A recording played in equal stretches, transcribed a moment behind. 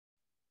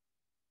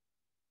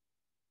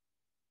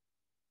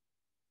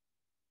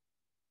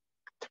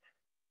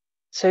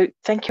So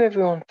thank you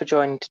everyone for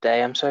joining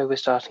today. I'm sorry we're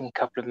starting a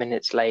couple of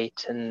minutes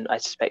late and I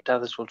suspect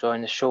others will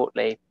join us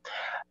shortly.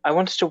 I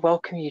wanted to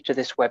welcome you to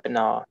this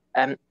webinar.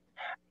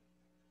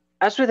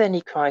 As with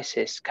any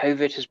crisis,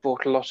 COVID has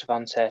brought a lot of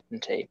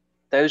uncertainty.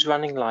 Those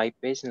running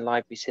libraries and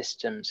library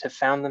systems have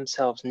found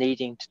themselves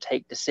needing to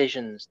take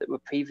decisions that were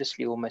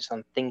previously almost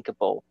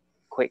unthinkable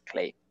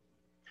quickly.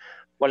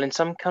 While in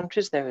some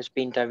countries there has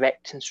been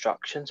direct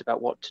instructions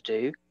about what to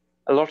do,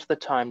 a lot of the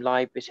time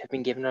libraries have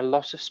been given a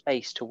lot of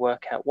space to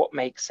work out what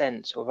makes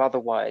sense or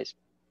otherwise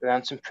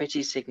around some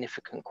pretty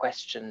significant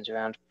questions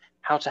around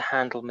how to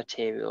handle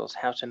materials,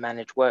 how to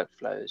manage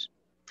workflows.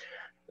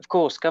 Of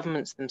course,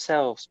 governments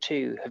themselves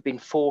too have been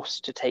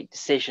forced to take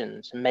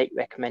decisions and make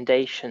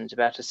recommendations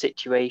about a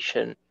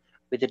situation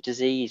with a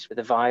disease, with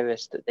a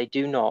virus that they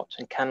do not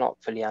and cannot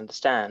fully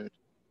understand.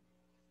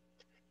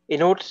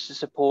 In order to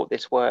support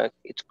this work,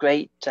 it's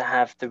great to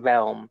have the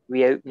Realm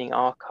Reopening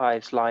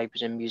Archives,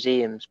 Libraries and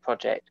Museums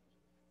project,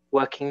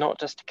 working not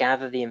just to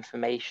gather the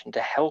information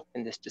to help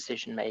in this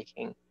decision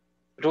making,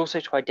 but also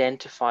to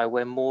identify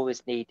where more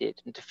is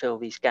needed and to fill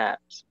these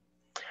gaps.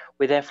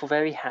 We're therefore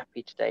very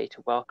happy today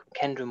to welcome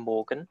Kendra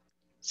Morgan,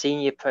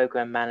 Senior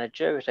Program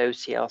Manager at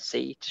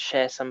OCLC, to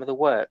share some of the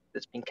work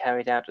that's been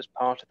carried out as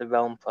part of the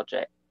Realm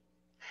project.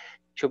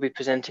 She'll be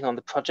presenting on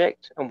the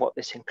project and what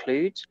this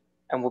includes,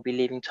 and we'll be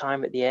leaving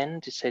time at the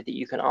end so that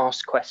you can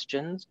ask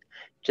questions.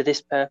 To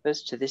this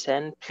purpose, to this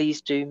end,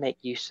 please do make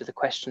use of the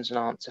questions and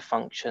answer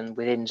function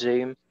within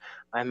Zoom.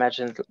 I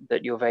imagine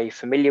that you're very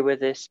familiar with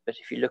this, but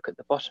if you look at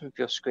the bottom of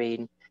your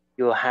screen,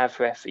 you'll have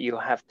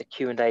the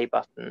Q&A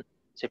button.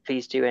 So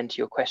please do enter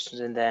your questions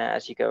in there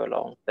as you go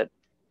along. But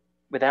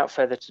without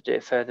further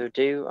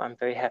ado, I'm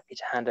very happy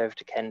to hand over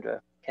to Kendra.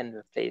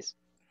 Kendra, please.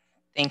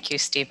 Thank you,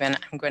 Stephen.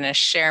 I'm going to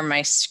share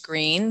my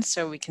screen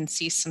so we can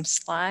see some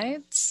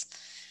slides.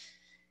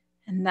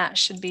 And that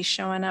should be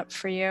showing up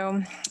for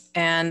you.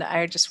 And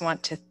I just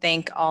want to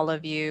thank all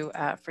of you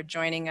for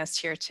joining us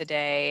here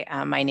today.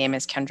 My name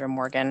is Kendra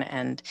Morgan,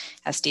 and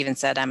as Stephen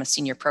said, I'm a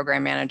Senior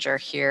Program Manager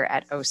here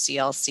at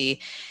OCLC.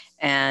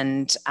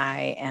 And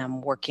I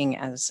am working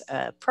as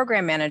a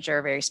Program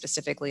Manager very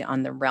specifically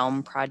on the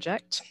Realm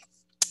project.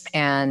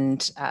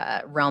 And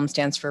Realm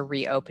stands for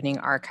Reopening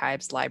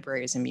Archives,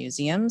 Libraries, and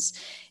Museums.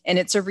 And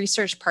it's a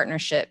research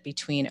partnership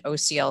between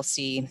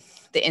OCLC,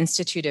 the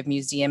Institute of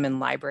Museum and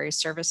Library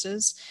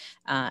Services,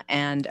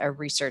 and a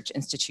research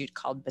institute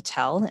called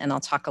Battelle. And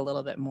I'll talk a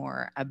little bit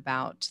more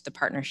about the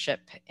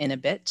partnership in a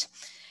bit.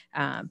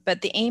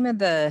 But the aim of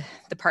the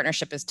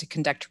partnership is to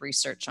conduct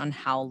research on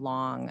how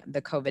long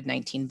the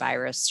COVID-19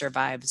 virus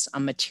survives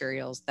on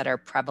materials that are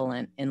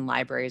prevalent in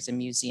libraries and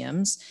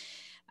museums.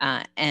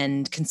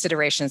 And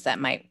considerations that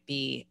might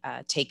be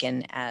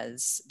taken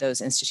as those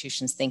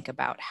institutions think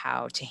about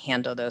how to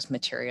handle those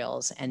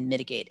materials and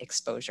mitigate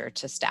exposure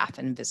to staff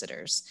and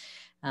visitors.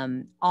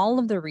 All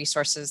of the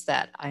resources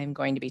that I'm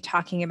going to be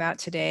talking about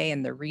today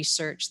and the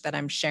research that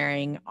I'm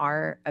sharing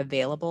are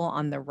available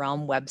on the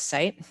Realm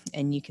website.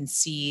 And you can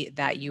see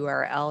that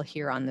URL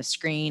here on the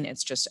screen.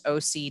 It's just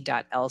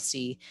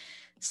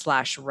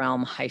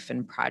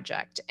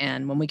oc.lc/realm-project.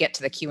 And when we get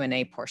to the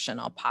Q&A portion,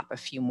 I'll pop a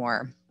few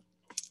more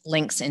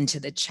links into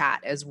the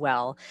chat as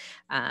well.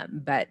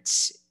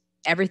 But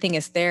everything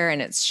is there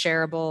and it's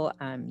shareable.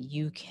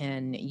 You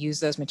can use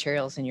those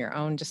materials in your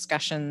own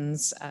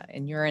discussions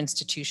in your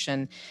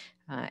institution.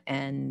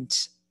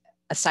 And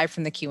aside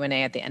from the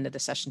Q&A at the end of the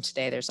session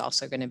today, there's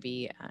also going to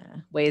be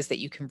ways that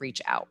you can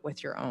reach out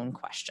with your own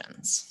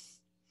questions.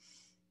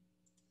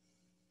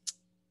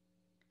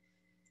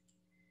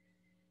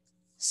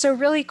 So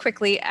really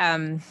quickly,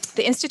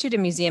 the Institute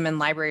of Museum and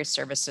Library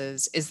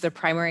Services is the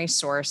primary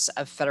source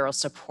of federal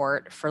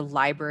support for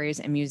libraries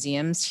and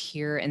museums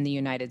here in the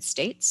United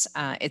States.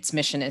 Its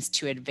mission is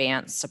to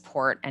advance,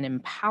 support, and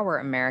empower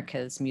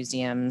America's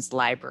museums,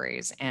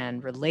 libraries,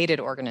 and related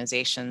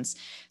organizations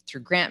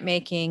through grant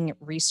making,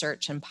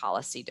 research, and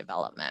policy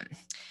development.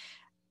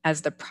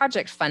 As the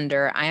project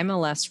funder,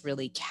 IMLS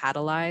really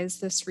catalyzed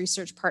this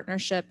research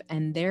partnership,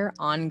 and their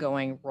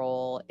ongoing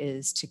role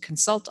is to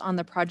consult on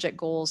the project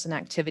goals and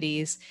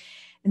activities.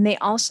 And they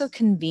also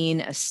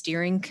convene a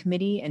steering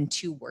committee and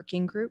 2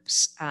 working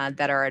groups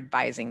that are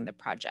advising the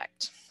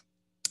project.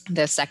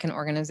 The second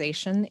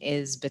organization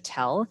is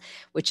Battelle,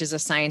 which is a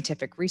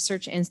scientific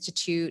research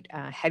institute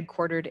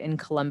headquartered in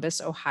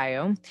Columbus,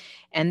 Ohio.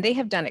 And they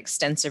have done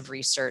extensive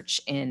research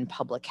in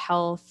public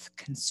health,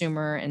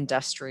 consumer,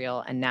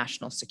 industrial, and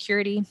national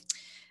security.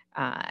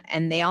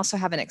 And they also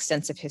have an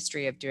extensive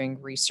history of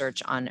doing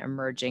research on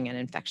emerging and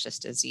infectious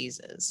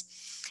diseases.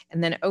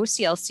 And then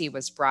OCLC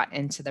was brought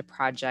into the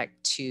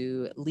project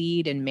to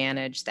lead and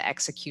manage the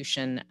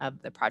execution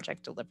of the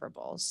project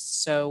deliverables.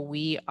 So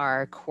we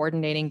are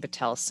coordinating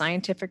Battelle's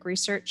scientific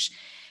research,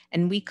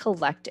 and we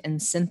collect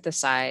and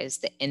synthesize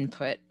the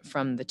input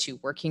from the 2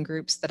 working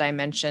groups that I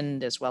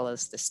mentioned, as well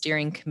as the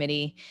steering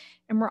committee.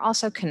 And we're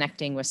also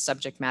connecting with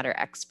subject matter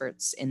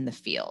experts in the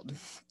field.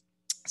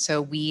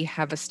 So we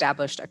have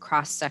established a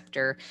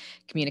cross-sector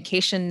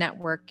communication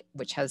network,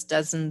 which has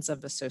dozens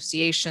of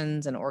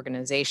associations and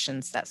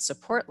organizations that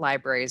support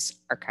libraries,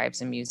 archives,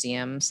 and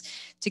museums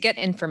to get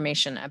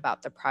information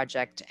about the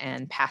project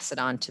and pass it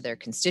on to their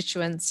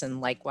constituents,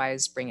 and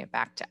likewise bring it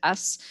back to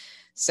us.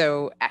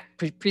 So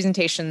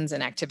presentations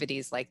and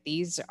activities like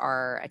these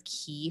are a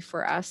key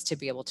for us to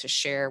be able to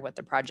share what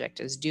the project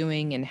is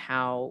doing and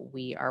how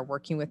we are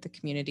working with the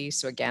community.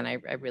 So again,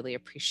 I really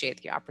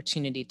appreciate the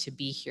opportunity to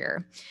be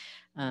here.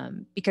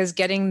 Because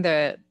getting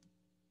the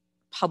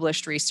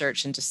published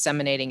research and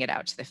disseminating it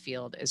out to the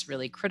field is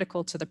really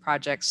critical to the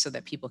project so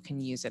that people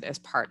can use it as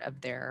part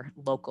of their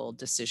local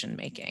decision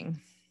making.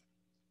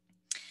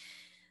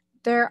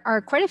 There are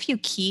quite a few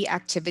key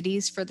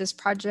activities for this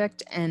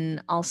project,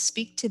 and I'll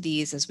speak to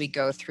these as we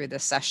go through the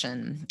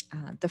session.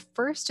 The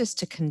first is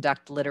to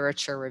conduct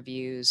literature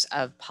reviews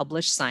of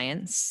published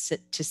science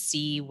to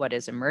see what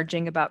is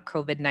emerging about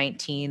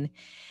COVID-19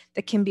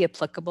 that can be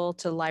applicable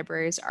to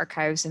libraries,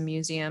 archives, and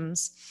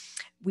museums.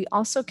 We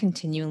also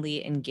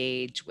continually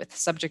engage with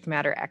subject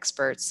matter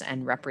experts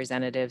and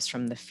representatives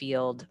from the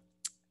field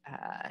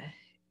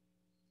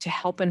to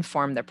help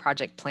inform the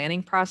project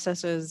planning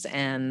processes,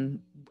 and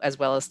as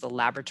well as the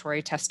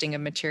laboratory testing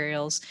of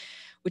materials,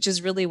 which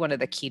is really one of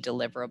the key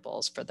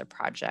deliverables for the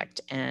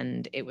project.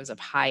 And it was of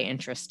high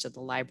interest to the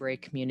library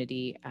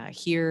community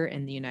here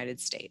in the United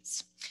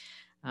States.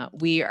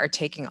 We are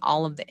taking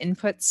all of the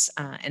inputs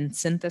and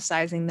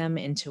synthesizing them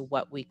into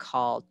what we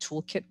call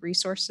toolkit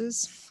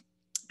resources.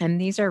 And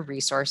these are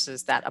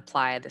resources that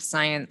apply the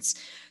science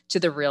to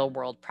the real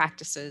world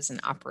practices and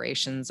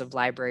operations of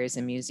libraries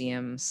and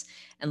museums.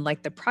 And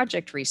like the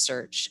project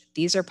research,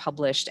 these are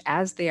published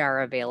as they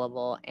are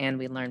available, and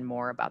we learn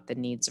more about the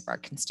needs of our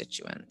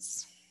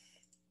constituents.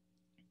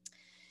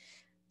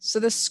 So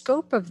the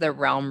scope of the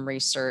Realm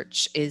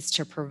research is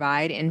to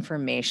provide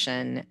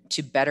information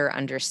to better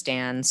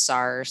understand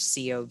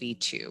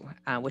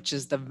SARS-CoV-2, which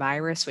is the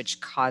virus which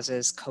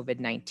causes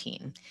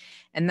COVID-19.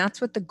 And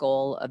that's with the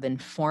goal of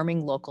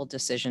informing local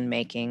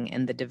decision-making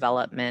and the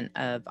development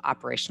of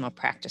operational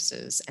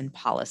practices and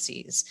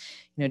policies.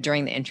 You know,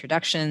 during the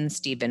introduction,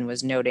 Stephen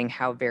was noting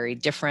how very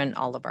different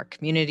all of our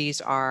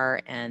communities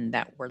are, and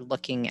that we're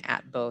looking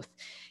at both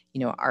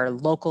our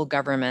local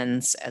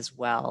governments as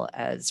well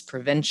as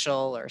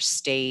provincial or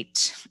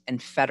state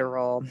and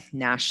federal,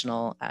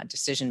 national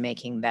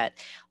decision-making that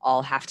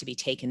all have to be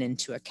taken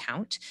into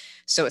account.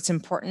 So it's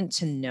important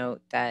to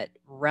note that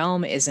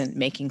Realm isn't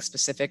making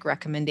specific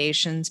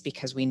recommendations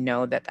because we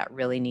know that that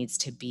really needs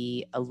to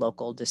be a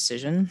local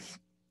decision.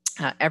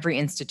 Every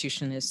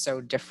institution is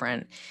so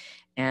different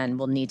and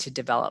will need to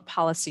develop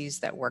policies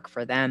that work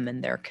for them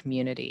and their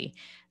community.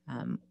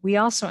 We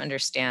also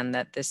understand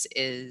that this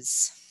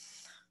is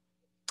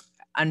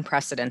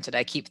unprecedented.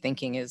 I keep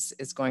thinking is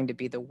going to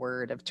be the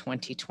word of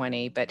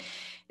 2020, but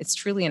it's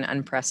truly an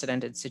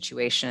unprecedented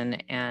situation,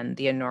 and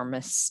the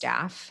enormous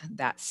staff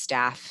that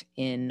staff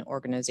in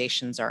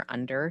organizations are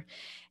under.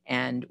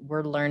 And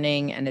we're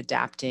learning and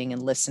adapting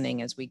and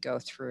listening as we go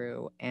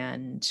through.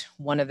 And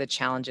one of the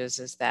challenges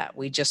is that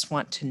we just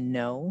want to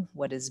know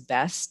what is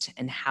best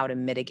and how to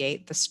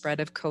mitigate the spread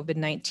of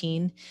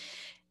COVID-19.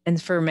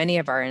 And for many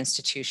of our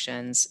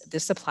institutions,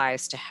 this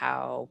applies to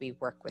how we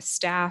work with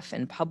staff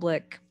and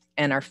public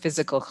and our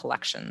physical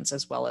collections,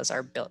 as well as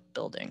our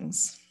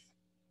buildings.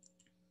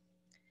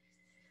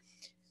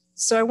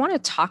 So I want to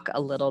talk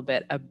a little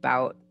bit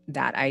about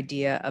that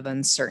idea of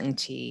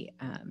uncertainty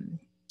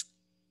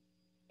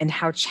and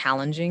how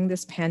challenging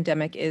this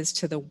pandemic is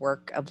to the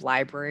work of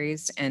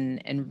libraries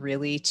and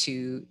really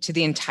to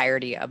the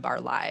entirety of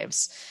our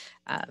lives.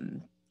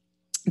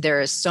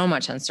 There is so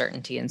much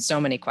uncertainty and so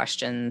many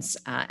questions,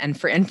 and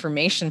for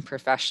information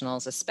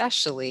professionals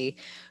especially,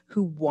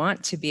 who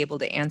want to be able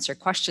to answer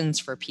questions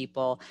for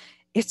people,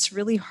 it's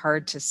really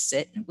hard to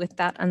sit with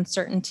that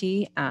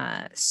uncertainty.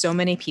 So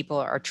many people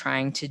are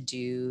trying to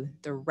do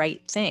the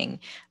right thing.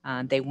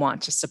 They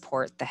want to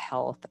support the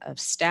health of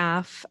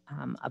staff,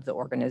 of the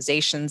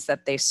organizations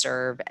that they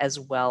serve, as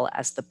well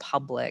as the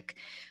public,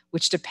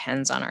 which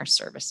depends on our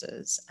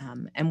services.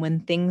 And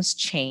when things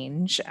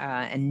change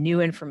and new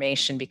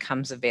information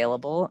becomes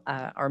available,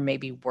 or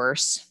maybe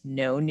worse,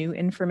 no new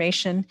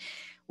information,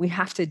 we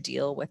have to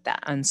deal with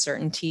that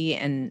uncertainty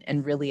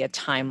and really a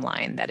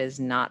timeline that is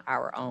not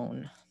our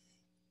own.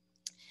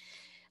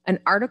 An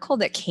article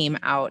that came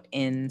out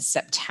in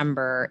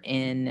September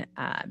in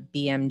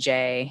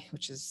BMJ,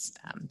 which is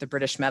the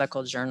British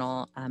Medical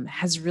Journal,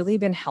 has really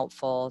been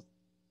helpful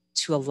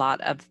to a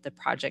lot of the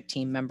project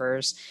team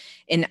members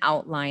in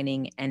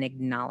outlining and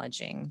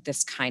acknowledging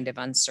this kind of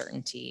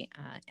uncertainty.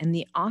 And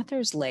the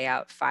authors lay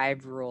out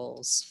 5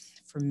 rules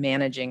for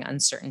managing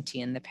uncertainty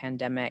in the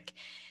pandemic.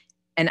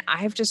 And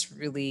I've just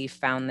really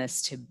found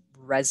this to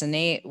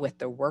resonate with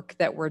the work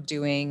that we're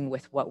doing,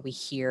 with what we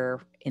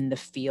hear in the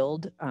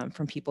field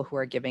from people who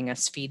are giving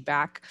us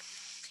feedback.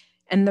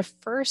 And the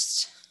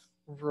first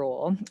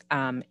rule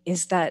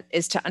is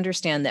to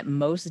understand that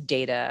most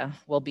data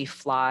will be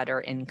flawed or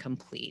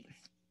incomplete,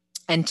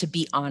 and to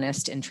be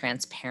honest and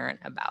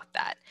transparent about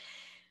that.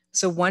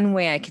 So one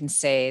way I can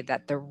say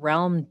that the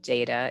realm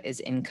data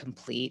is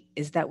incomplete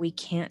is that we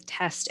can't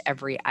test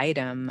every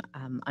item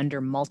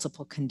under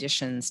multiple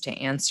conditions to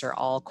answer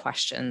all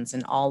questions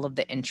and all of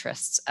the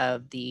interests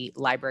of the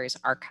libraries,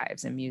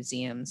 archives, and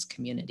museums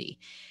community.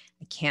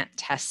 I can't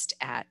test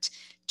at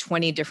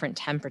 20 different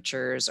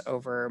temperatures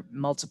over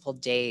multiple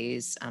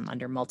days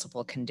under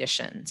multiple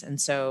conditions. And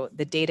so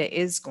the data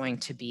is going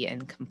to be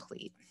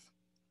incomplete.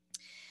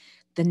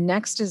 The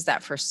next is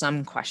that for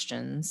some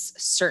questions,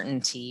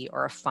 certainty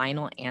or a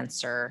final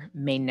answer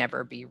may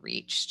never be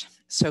reached.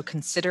 So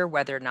consider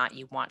whether or not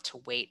you want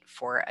to wait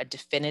for a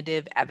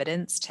definitive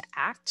evidence to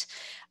act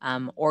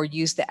or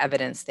use the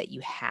evidence that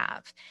you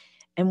have.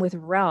 And with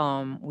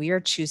Realm, we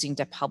are choosing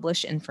to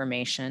publish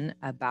information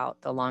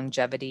about the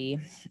longevity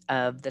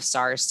of the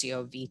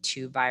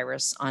SARS-CoV-2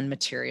 virus on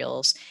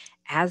materials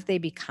as they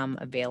become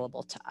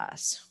available to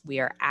us. We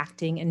are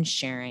acting and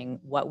sharing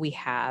what we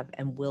have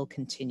and will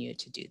continue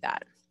to do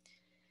that.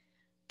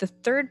 The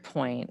third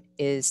point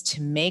is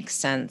to make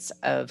sense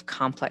of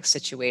complex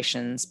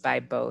situations by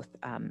both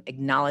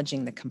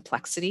acknowledging the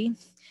complexity,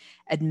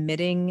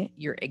 admitting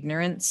your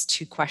ignorance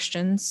to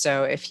questions.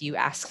 So if you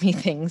ask me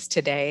things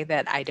today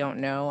that I don't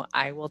know,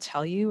 I will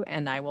tell you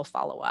and I will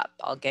follow up.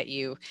 I'll get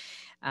you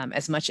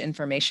as much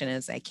information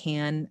as I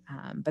can,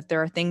 but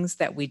there are things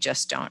that we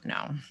just don't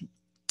know.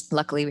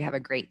 Luckily, we have a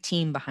great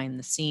team behind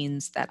the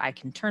scenes that I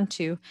can turn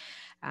to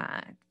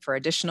for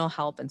additional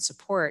help and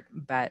support,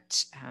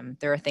 but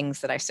there are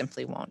things that I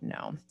simply won't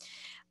know.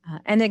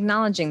 And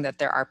acknowledging that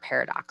there are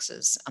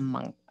paradoxes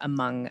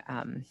among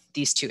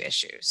these two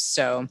issues.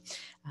 So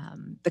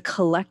the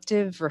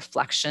collective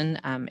reflection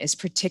is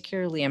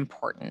particularly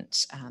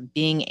important,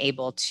 being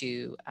able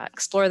to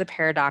explore the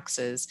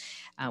paradoxes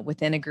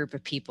within a group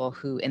of people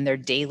who in their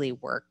daily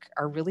work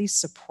are really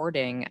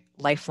supporting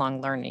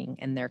lifelong learning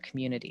in their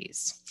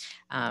communities.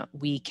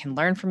 We can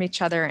learn from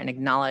each other and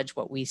acknowledge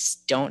what we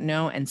don't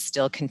know and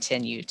still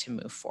continue to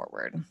move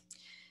forward.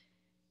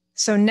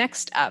 So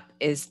next up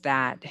is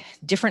that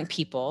different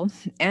people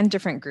and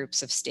different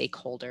groups of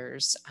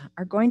stakeholders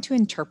are going to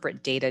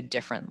interpret data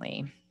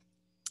differently.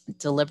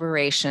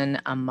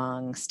 Deliberation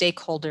among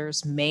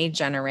stakeholders may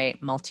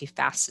generate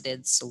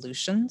multifaceted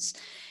solutions,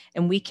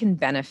 and we can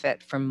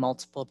benefit from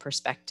multiple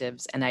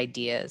perspectives and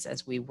ideas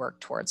as we work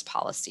towards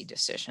policy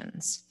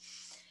decisions.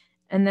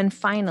 And then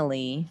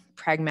finally,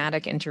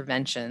 pragmatic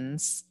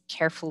interventions,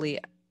 carefully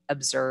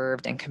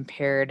observed and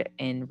compared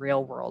in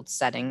real world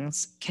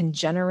settings, can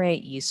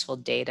generate useful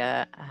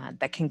data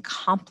that can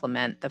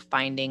complement the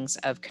findings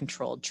of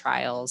controlled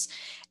trials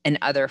and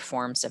other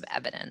forms of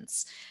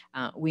evidence.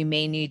 We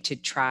may need to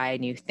try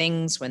new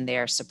things when they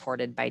are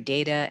supported by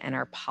data, and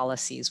our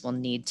policies will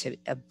need to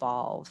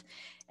evolve.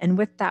 And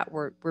with that,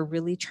 we're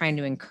really trying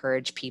to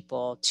encourage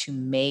people to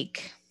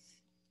make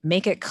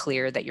it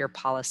clear that your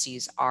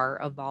policies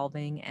are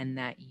evolving and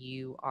that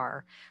you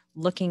are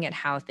looking at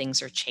how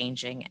things are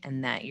changing,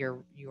 and that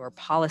your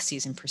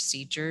policies and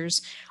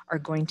procedures are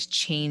going to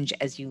change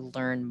as you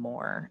learn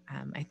more.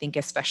 I think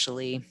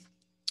especially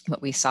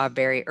what we saw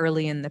very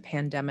early in the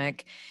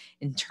pandemic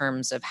in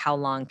terms of how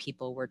long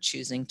people were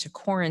choosing to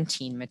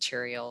quarantine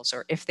materials,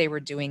 or if they were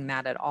doing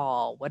that at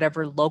all,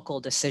 whatever local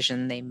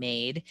decision they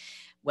made,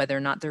 whether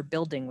or not their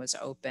building was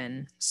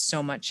open,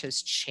 so much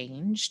has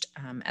changed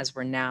as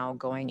we're now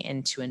going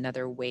into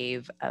another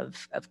wave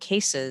of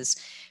cases.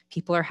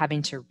 People are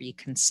having to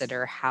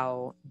reconsider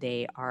how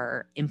they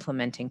are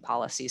implementing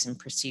policies and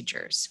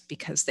procedures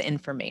because the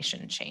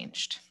information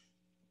changed.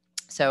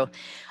 So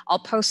I'll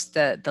post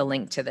the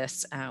link to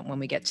this when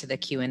we get to the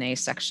Q&A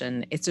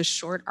section. It's a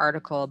short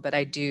article, but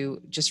I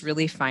do just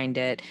really find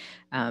it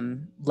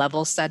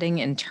level setting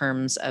in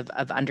terms of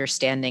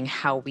understanding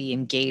how we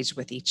engage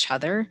with each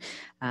other,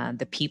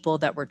 the people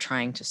that we're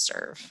trying to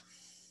serve.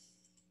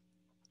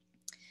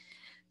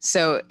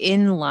 So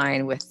in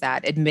line with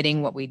that,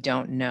 admitting what we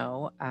don't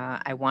know,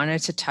 I wanted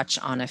to touch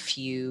on a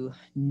few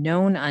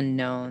known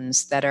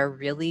unknowns that are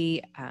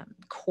really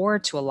core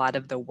to a lot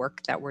of the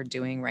work that we're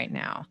doing right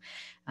now,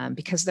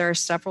 because there are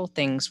several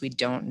things we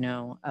don't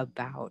know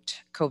about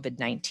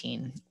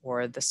COVID-19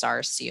 or the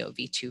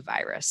SARS-CoV-2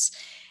 virus.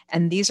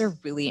 And these are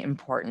really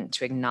important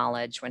to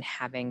acknowledge when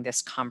having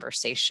this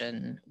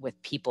conversation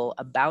with people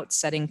about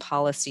setting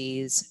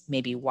policies,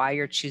 maybe why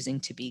you're choosing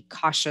to be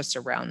cautious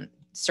around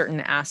certain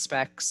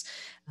aspects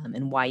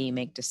and why you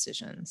make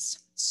decisions.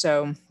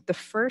 So the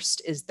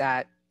first is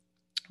that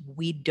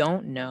we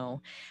don't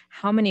know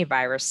how many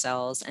virus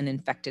cells an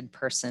infected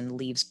person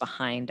leaves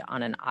behind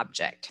on an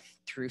object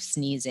through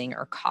sneezing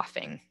or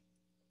coughing.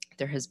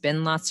 There has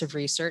been lots of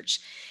research.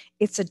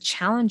 It's a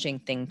challenging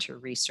thing to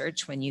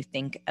research when you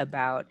think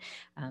about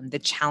the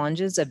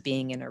challenges of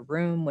being in a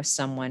room with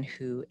someone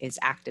who is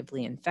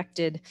actively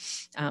infected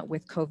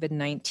with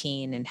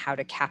COVID-19 and how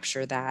to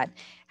capture that,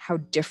 how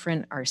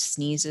different our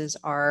sneezes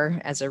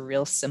are as a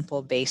real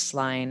simple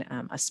baseline.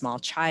 A small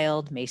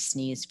child may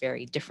sneeze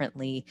very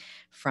differently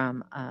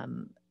from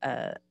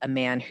a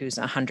man who's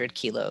 100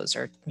 kilos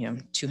or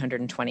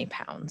 220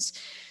 pounds.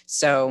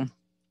 So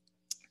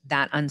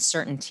That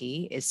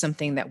uncertainty is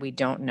something that we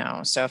don't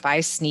know. So if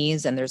I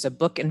sneeze and there's a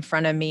book in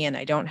front of me and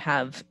I don't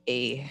have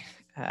a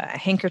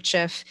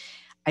handkerchief,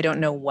 I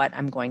don't know what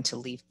I'm going to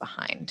leave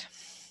behind.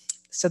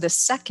 So the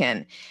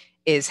second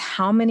is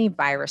how many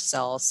virus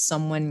cells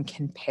someone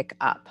can pick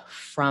up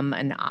from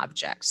an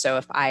object. So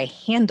if I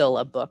handle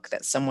a book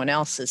that someone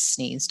else has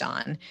sneezed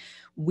on,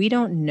 we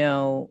don't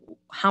know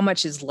how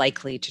much is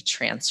likely to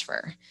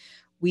transfer.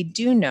 We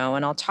do know,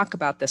 and I'll talk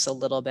about this a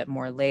little bit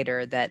more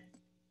later, that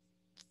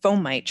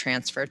fomite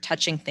transfer,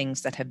 touching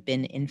things that have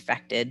been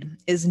infected,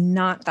 is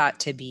not thought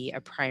to be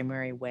a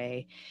primary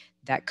way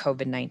that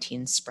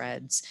COVID-19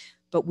 spreads,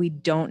 but we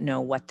don't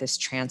know what this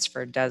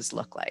transfer does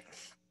look like.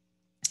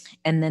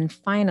 And then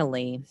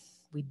finally,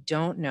 we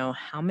don't know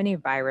how many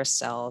virus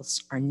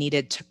cells are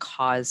needed to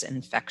cause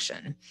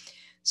infection.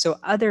 So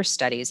other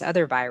studies,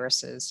 other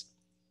viruses,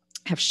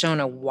 have shown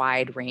a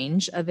wide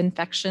range of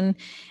infection,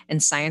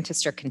 and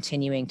scientists are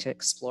continuing to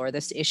explore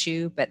this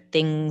issue. But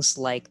things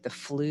like the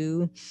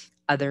flu,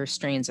 other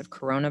strains of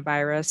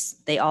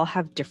coronavirus, they all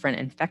have different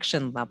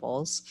infection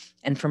levels.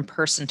 And from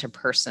person to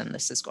person,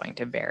 this is going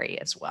to vary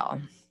as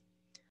well.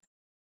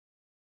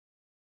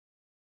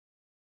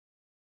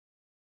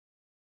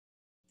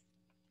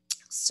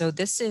 So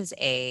this is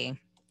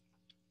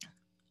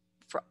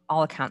for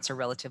all accounts, a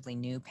relatively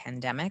new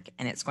pandemic,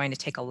 and it's going to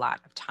take a lot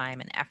of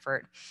time and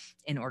effort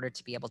in order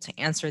to be able to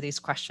answer these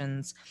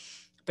questions.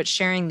 But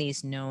sharing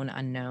these known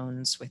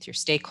unknowns with your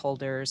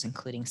stakeholders,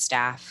 including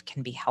staff,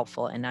 can be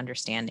helpful in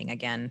understanding,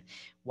 again,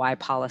 why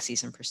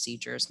policies and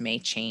procedures may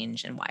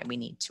change and why we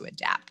need to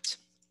adapt.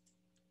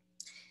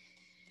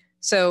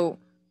 So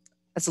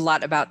that's a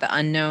lot about the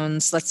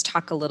unknowns. Let's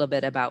talk a little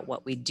bit about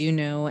what we do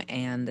know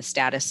and the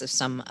status of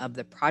some of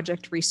the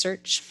project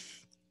research.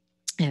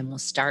 And we'll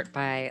start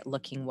by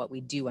looking what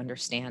we do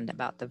understand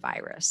about the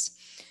virus.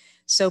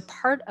 So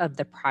part of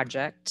the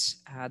project,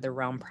 the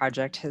Realm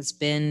project, has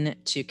been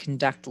to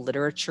conduct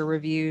literature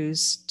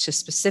reviews to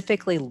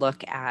specifically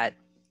look at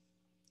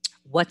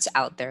what's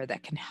out there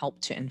that can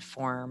help to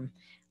inform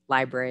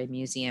library,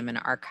 museum, and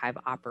archive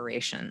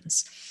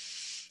operations.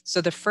 So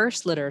the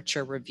first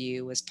literature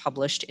review was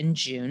published in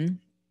June,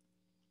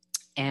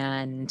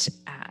 and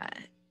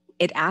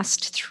it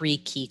asked 3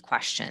 key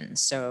questions.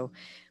 So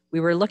we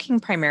were looking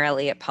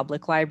primarily at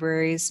public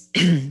libraries,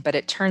 but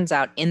it turns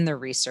out in the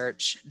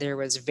research, there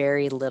was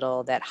very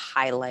little that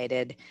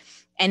highlighted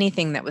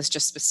anything that was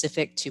just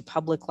specific to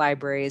public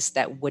libraries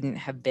that wouldn't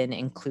have been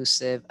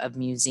inclusive of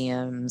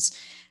museums,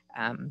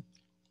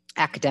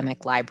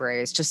 academic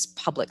libraries, just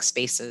public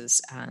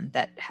spaces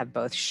that have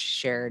both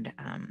shared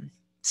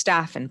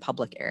staff and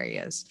public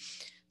areas.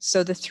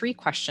 So the 3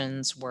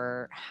 questions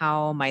were: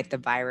 how might the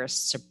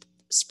virus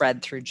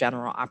spread through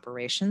general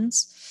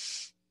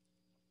operations?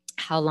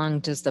 How long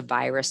does the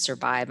virus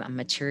survive on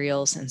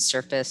materials and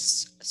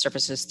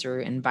surfaces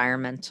through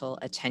environmental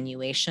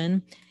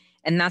attenuation?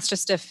 And that's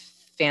just a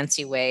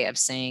fancy way of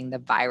saying the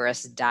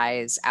virus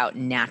dies out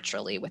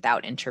naturally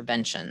without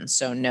intervention.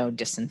 So no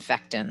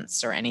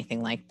disinfectants or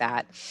anything like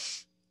that.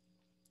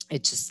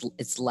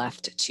 It's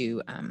left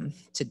to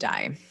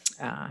die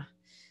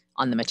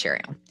on the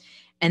material.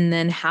 And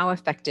then how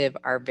effective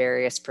are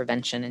various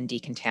prevention and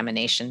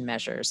decontamination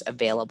measures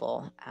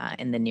available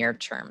in the near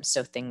term?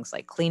 So things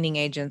like cleaning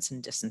agents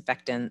and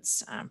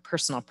disinfectants,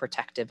 personal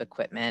protective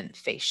equipment,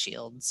 face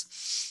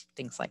shields,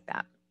 things like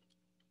that.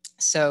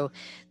 So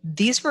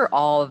these were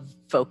all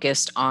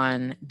focused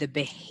on the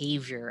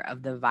behavior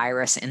of the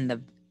virus in the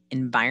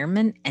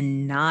environment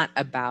and not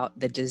about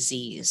the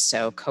disease.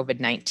 So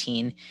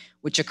COVID-19,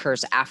 which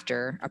occurs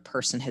after a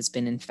person has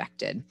been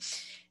infected.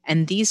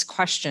 And these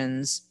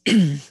questions,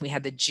 we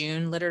had the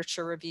June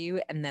literature review,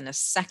 and then a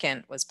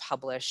second was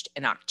published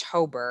in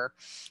October,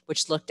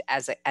 which looked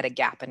at a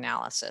gap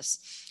analysis.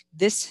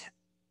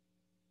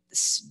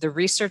 The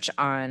research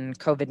on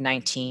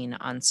COVID-19,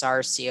 on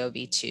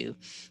SARS-CoV-2,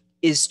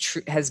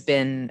 has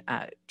been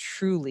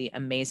truly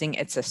amazing.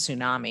 It's a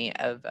tsunami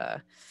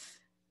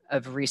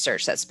of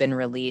research that's been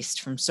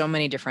released from so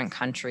many different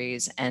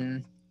countries,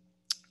 and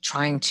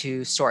trying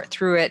to sort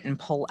through it and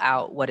pull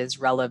out what is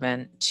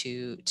relevant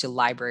to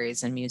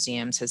libraries and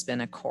museums has been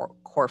a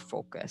core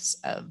focus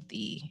of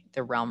the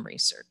Realm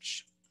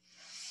research.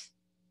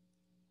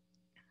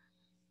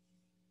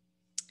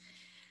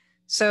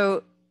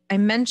 So I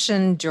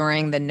mentioned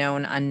during the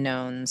known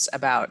unknowns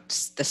about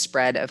the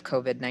spread of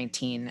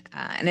COVID-19,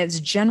 and it's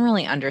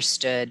generally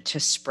understood to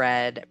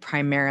spread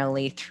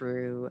primarily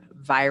through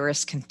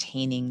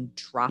virus-containing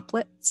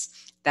droplets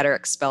that are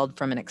expelled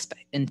from an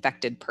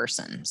infected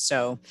person.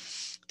 So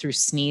through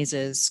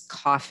sneezes,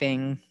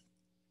 coughing,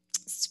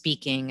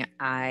 speaking.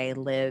 I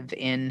live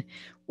in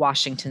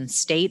Washington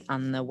State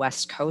on the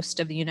West Coast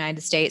of the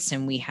United States,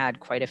 and we had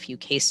quite a few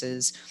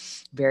cases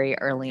very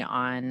early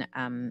on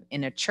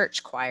in a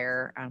church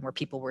choir where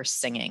people were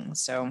singing.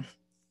 So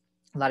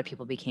a lot of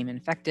people became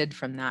infected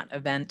from that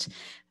event,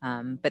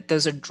 but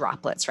those are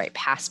droplets, right,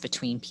 pass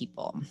between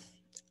people.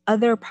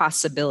 Other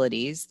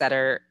possibilities that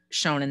are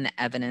shown in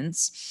the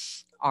evidence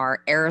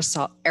are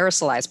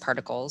aerosolized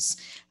particles,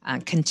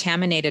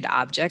 contaminated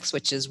objects,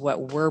 which is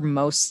what we're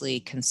mostly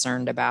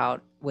concerned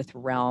about with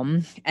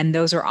RELM, and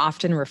those are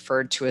often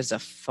referred to as a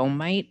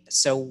fomite.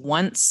 So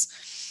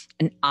once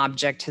an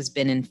object has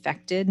been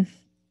infected,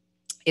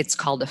 it's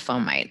called a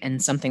fomite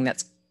and something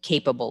that's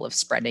capable of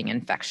spreading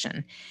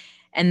infection.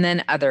 And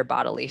then other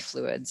bodily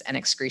fluids and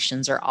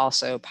excretions are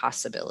also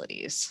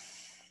possibilities.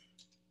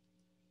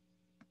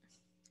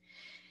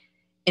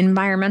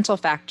 Environmental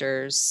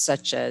factors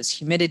such as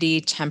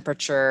humidity,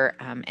 temperature,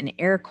 and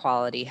air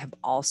quality have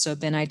also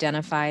been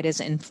identified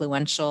as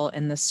influential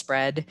in the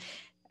spread.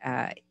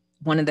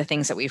 One of the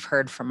things that we've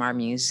heard from our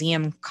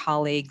museum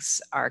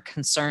colleagues are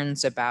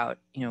concerns about,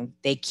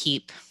 they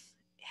keep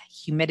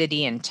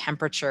humidity and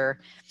temperature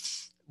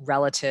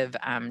relative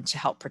to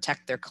help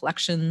protect their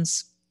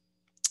collections.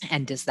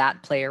 And does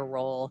that play a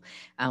role?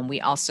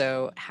 We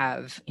also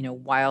have,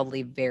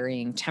 wildly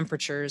varying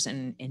temperatures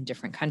in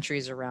different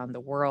countries around the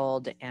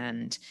world.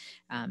 And,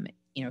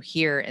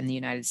 here in the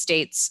United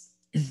States,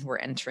 we're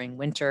entering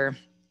winter.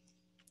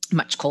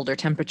 Much colder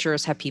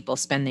temperatures have people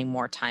spending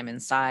more time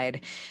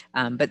inside.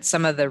 But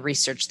some of the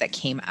research that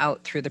came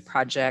out through the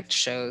project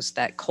shows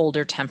that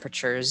colder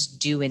temperatures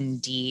do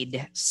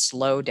indeed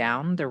slow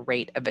down the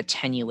rate of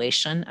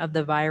attenuation of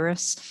the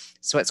virus.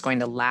 So it's going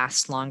to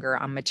last longer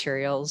on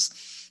materials.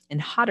 And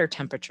hotter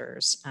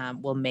temperatures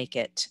will make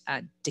it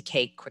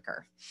decay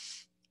quicker.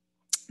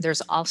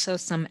 There's also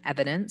some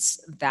evidence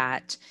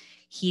that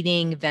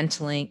heating,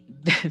 ventilation,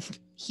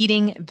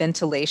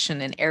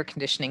 and air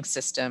conditioning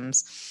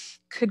systems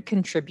could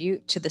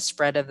contribute to the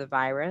spread of the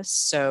virus.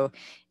 So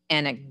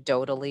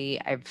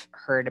anecdotally, I've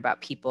heard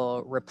about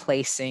people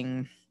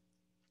replacing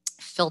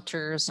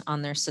filters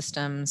on their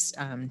systems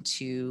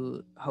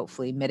to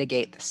hopefully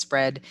mitigate the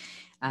spread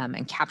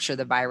and capture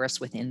the virus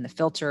within the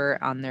filter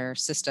on their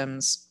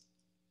systems.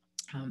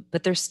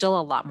 But there's still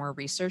a lot more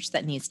research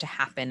that needs to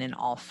happen in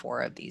all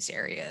four of these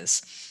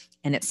areas.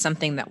 And it's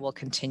something that we'll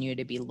continue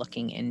to be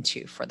looking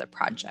into for the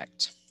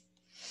project.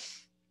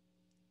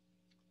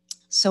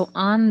 So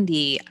on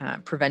the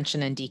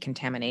prevention and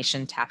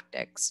decontamination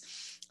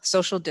tactics,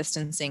 social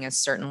distancing is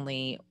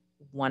certainly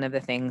one of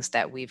the things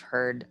that we've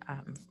heard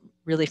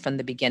really from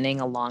the beginning,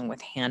 along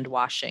with hand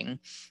washing,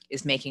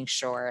 is making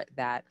sure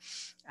that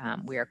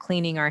we are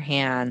cleaning our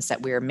hands,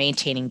 that we are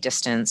maintaining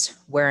distance,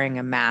 wearing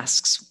a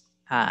mask,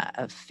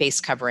 a face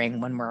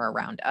covering when we're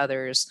around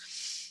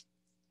others.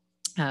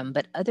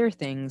 But other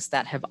things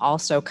that have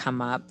also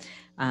come up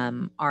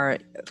are,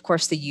 of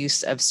course, the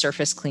use of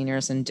surface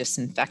cleaners and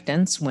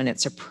disinfectants when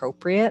it's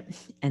appropriate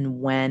and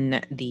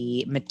when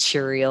the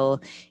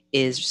material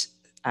is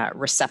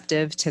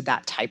receptive to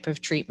that type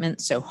of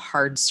treatment. So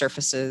hard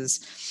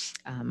surfaces,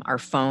 our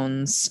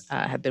phones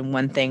have been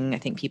one thing I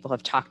think people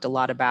have talked a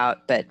lot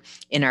about, but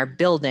in our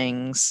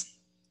buildings,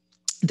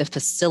 the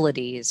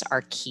facilities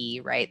are key,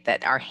 right?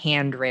 That our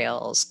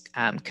handrails,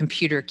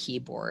 computer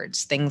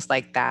keyboards, things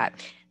like that,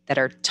 that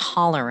are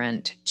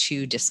tolerant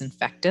to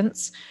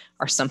disinfectants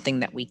are something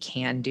that we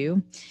can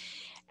do.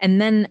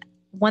 And then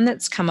one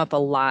that's come up a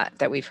lot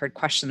that we've heard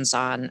questions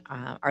on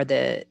are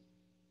the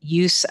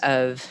use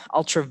of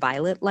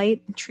ultraviolet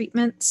light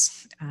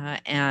treatments.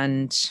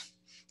 And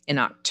in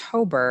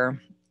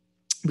October,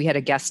 we had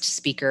a guest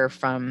speaker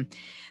from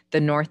the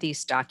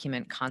Northeast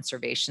Document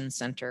Conservation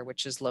Center,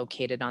 which is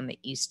located on the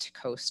East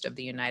Coast of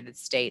the United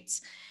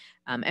States.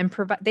 And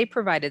they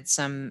provided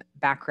some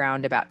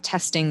background about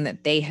testing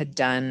that they had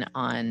done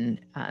on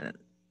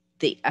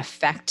the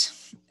effect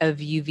of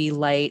UV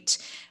light,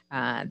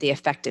 the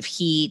effect of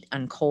heat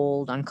on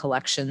cold, on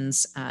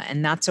collections.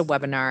 And that's a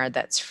webinar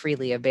that's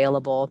freely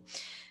available.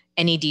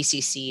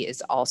 NEDCC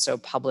is also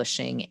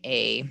publishing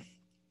a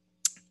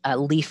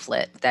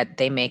leaflet that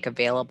they make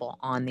available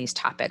on these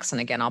topics.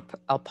 And again,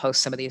 I'll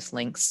post some of these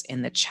links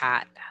in the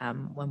chat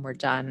when we're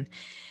done.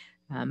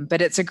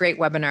 But it's a great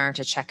webinar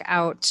to check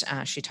out.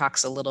 She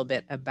talks a little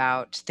bit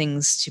about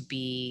things to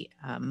be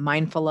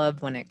mindful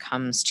of when it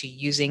comes to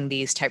using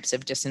these types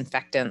of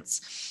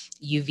disinfectants.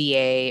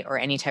 UVA or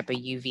any type of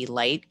UV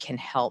light can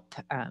help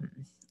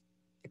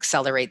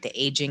accelerate the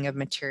aging of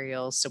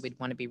materials. So we'd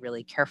want to be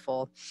really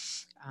careful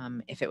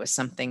if it was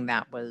something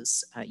that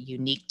was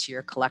unique to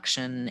your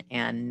collection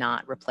and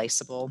not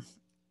replaceable.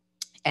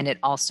 And it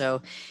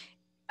also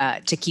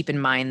to keep in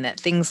mind that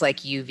things like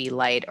UV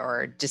light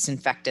or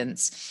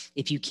disinfectants,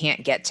 if you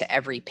can't get to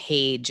every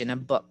page in a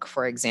book,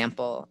 for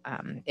example,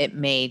 it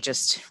may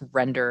just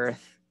render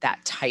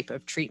that type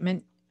of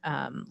treatment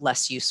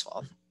less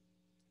useful.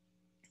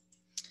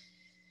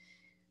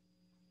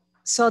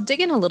 So I'll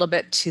dig in a little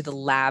bit to the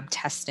lab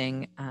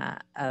testing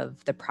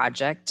of the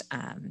project.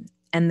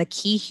 And the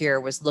key here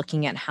was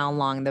looking at how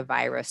long the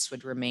virus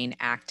would remain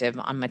active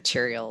on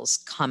materials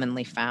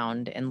commonly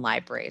found in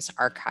libraries,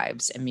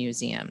 archives, and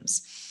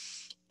museums.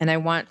 And I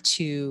want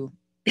to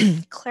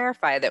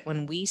clarify that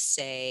when we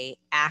say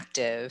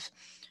active,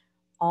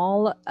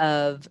 all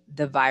of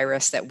the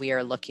virus that we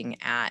are looking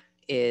at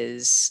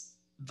is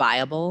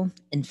viable,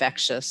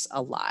 infectious,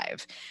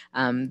 alive.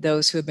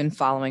 Those who have been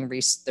following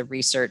the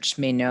research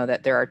may know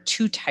that there are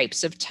two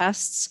types of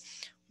tests.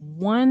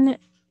 One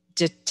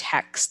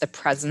detects the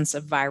presence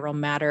of viral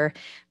matter,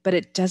 but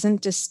it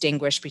doesn't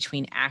distinguish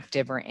between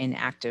active or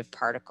inactive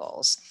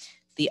particles.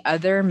 The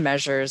other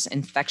measures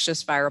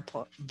infectious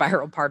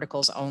viral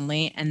particles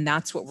only, and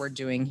that's what we're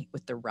doing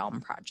with the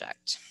REALM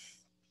project.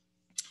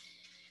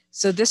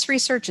 So this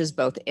research is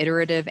both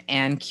iterative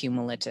and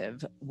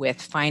cumulative,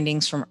 with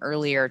findings from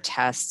earlier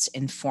tests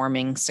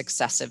informing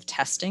successive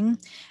testing.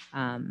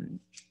 And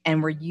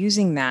we're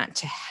using that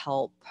to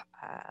help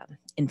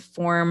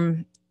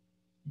inform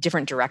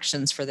different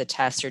directions for the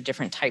test or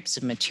different types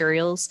of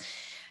materials.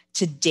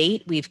 To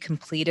date, we've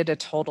completed a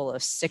total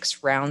of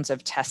 6 rounds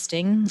of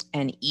testing,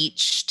 and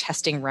each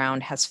testing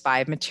round has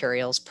 5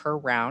 materials per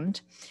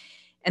round.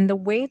 And the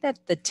way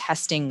that the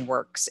testing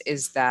works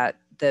is that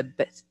the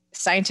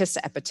scientists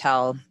at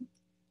Battelle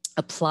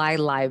apply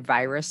live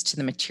virus to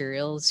the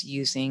materials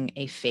using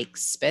a fake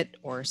spit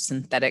or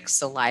synthetic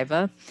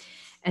saliva.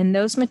 And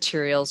those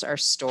materials are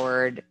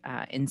stored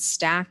in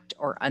stacked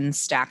or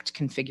unstacked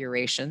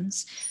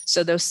configurations.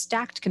 So those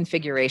stacked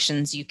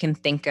configurations you can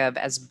think of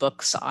as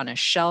books on a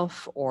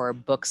shelf or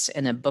books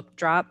in a book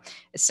drop,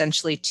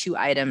 essentially 2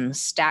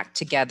 items stacked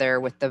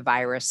together with the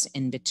virus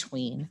in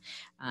between,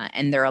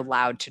 and they're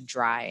allowed to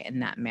dry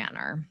in that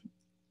manner.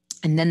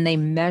 And then they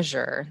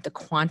measure the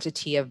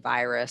quantity of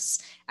virus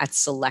at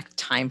select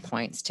time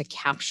points to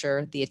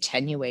capture the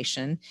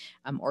attenuation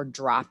or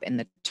drop in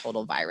the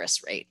total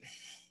virus rate.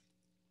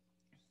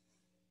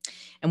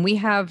 And we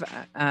have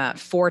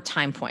 4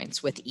 time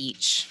points with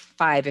each,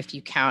 5 if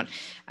you count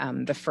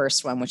the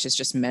first one, which is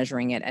just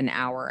measuring it an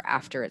hour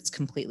after it's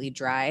completely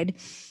dried.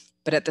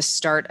 But at the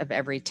start of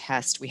every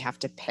test, we have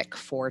to pick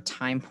 4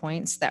 time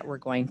points that we're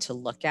going to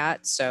look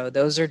at. So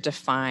those are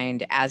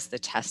defined as the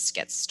tests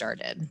get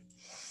started.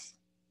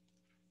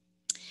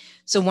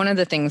 So one of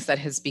the things that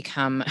has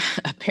become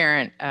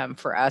apparent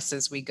for us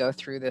as we go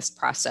through this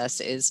process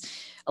is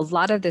a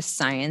lot of this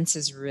science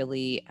is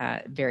really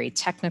very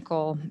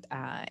technical.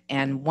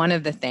 And one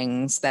of the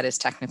things that is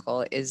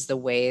technical is the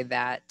way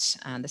that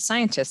the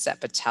scientists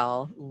at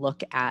Battelle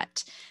look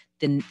at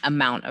the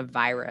amount of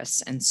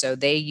virus. And so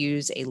they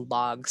use a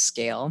log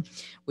scale,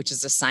 which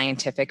is a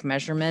scientific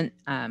measurement,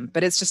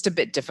 but it's just a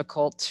bit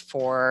difficult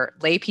for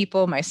lay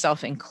people,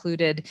 myself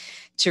included,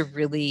 to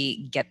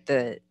really get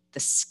the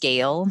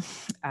scale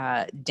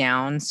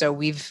down. So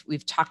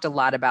we've talked a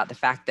lot about the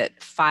fact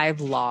that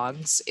 5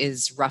 logs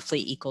is roughly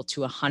equal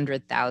to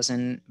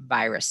 100,000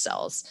 virus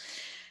cells.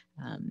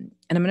 And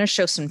I'm going to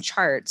show some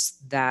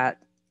charts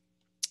that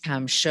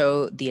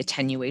show the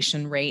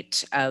attenuation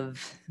rate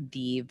of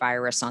the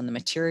virus on the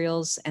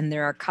materials. And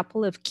there are a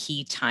couple of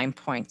key time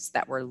points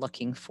that we're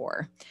looking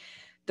for.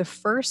 The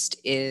first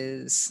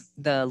is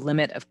the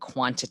limit of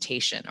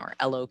quantitation, or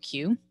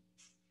LOQ.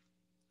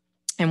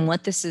 And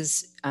what this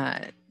is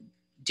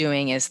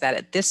doing is that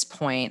at this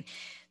point,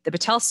 the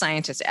Battelle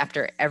scientists,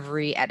 at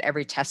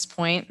every test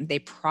point, they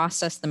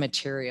process the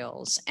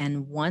materials.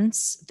 And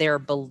once they're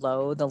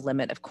below the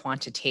limit of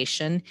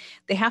quantitation,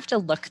 they have to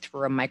look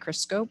through a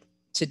microscope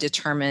to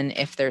determine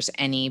if there's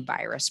any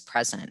virus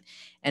present.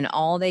 And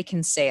all they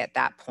can say at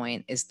that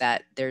point is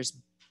that there's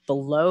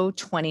below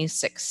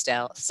 26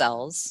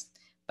 cells,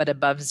 but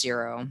above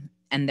 0,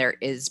 and there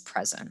is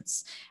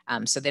presence.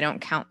 So they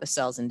don't count the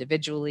cells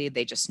individually.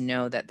 They just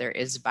know that there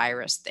is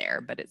virus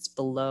there, but it's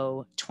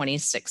below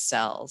 26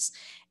 cells.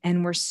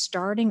 And we're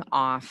starting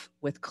off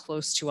with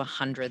close to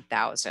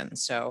 100,000.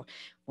 So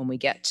when we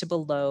get to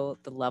below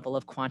the level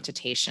of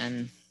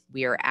quantitation,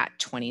 we are at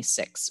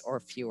 26 or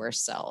fewer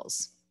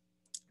cells.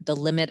 The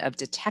limit of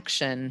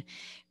detection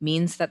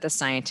means that the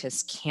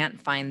scientists can't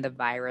find the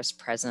virus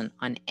present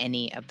on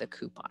any of the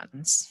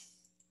coupons.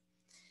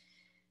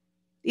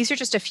 These are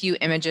just a few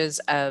images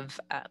of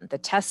the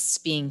tests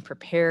being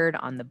prepared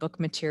on the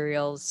book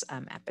materials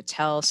at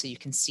Battelle. So you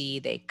can see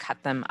they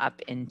cut them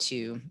up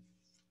into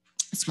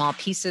small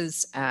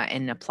pieces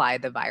and apply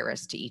the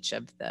virus to each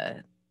of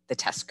the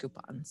test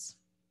coupons.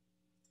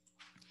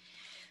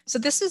 So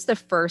this is the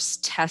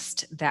first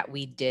test that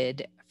we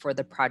did for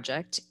the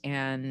project.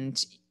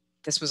 And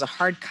this was a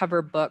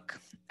hardcover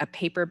book, a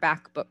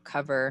paperback book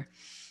cover,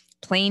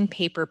 plain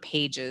paper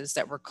pages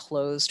that were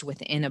closed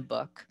within a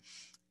book,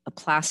 a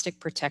plastic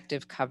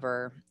protective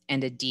cover,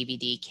 and a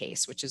DVD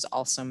case, which is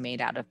also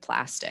made out of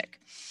plastic.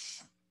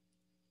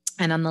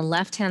 And on the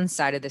left-hand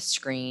side of the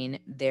screen,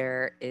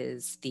 there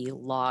is the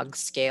log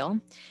scale.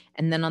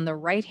 And then on the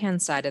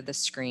right-hand side of the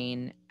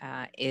screen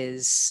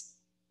is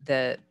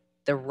the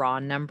raw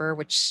number,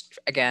 which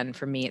again,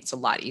 for me, it's a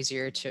lot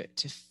easier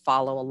to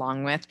follow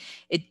along with.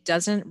 It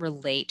doesn't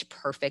relate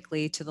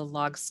perfectly to the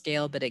log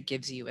scale, but it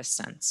gives you a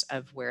sense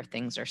of where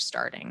things are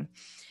starting.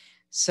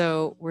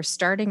 So we're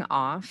starting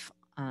off,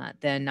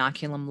 the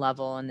inoculum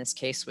level in this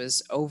case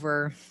was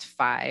over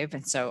 5,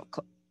 and so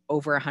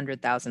over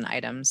 100,000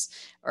 items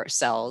or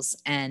cells.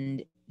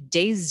 And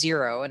day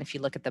 0, and if you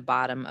look at the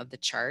bottom of the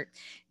chart,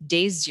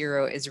 day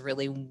 0 is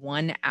really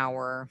 1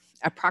 hour,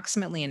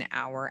 approximately an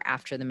hour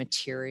after the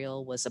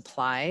material was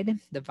applied,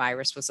 the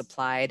virus was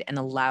applied and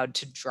allowed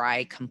to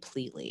dry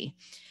completely.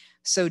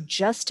 So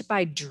just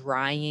by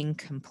drying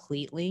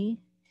completely,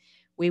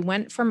 we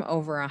went from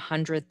over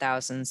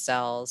 100,000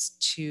 cells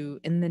to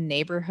in the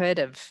neighborhood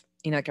of,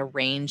 like a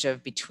range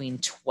of between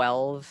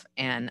 12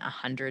 and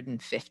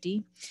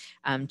 150,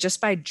 just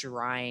by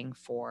drying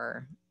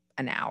for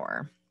an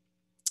hour.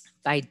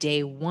 By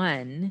day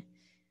 1,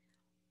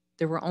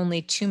 there were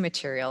only 2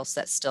 materials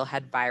that still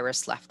had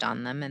virus left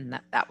on them, and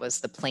that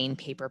was the plain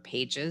paper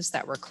pages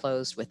that were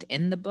closed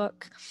within the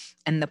book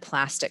and the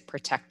plastic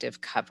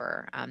protective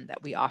cover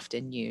that we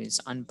often use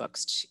on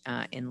books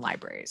in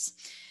libraries.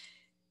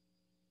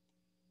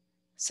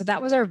 So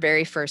that was our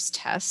very first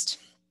test.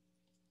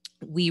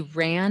 We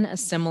ran a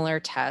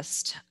similar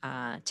test,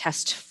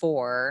 test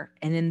 4,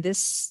 and in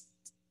this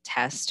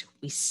test,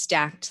 we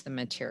stacked the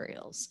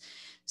materials.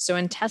 So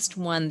in test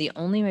 1, the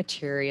only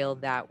material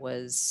that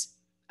was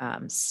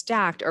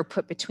stacked or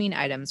put between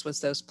items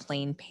was those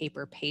plain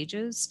paper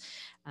pages.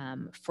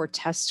 For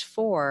test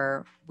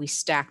 4, we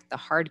stacked the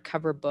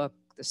hardcover book,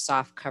 the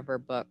soft cover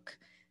book,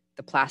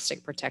 the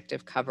plastic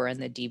protective cover,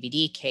 and the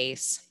DVD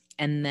case.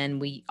 And then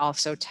we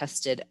also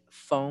tested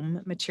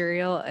foam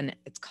material, and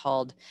it's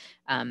called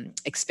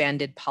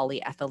expanded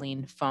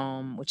polyethylene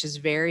foam, which is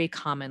very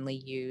commonly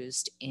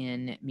used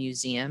in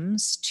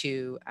museums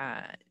to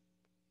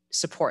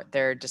support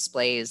their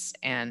displays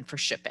and for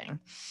shipping.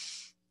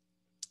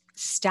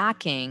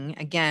 Stacking,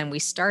 again, we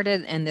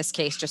started in this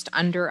case just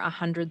under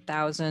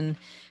 100,000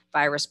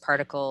 virus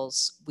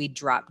particles. We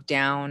dropped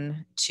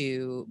down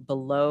to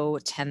below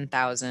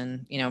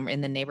 10,000,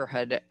 in the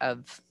neighborhood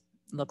of,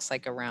 looks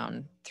like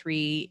around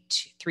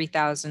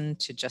 3,000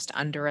 to just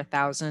under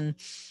 1,000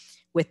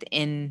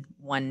 within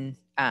 1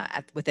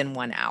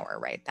 hour,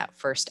 right? That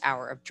first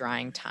hour of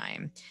drying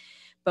time.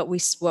 But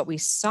what we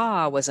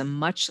saw was a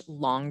much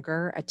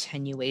longer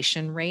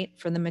attenuation rate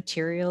for the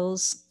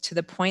materials, to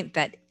the point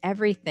that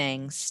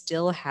everything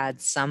still had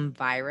some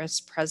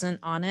virus present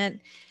on it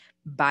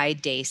by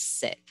day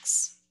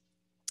 6.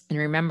 And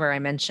remember, I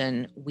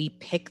mentioned we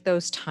pick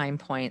those time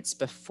points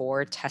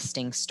before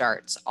testing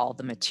starts. All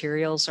the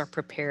materials are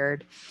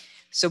prepared.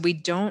 So we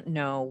don't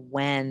know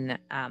when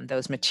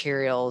those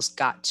materials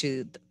got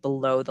to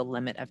below the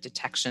limit of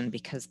detection,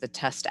 because the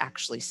test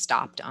actually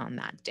stopped on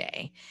that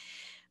day.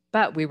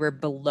 But we were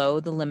below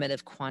the limit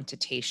of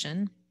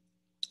quantitation,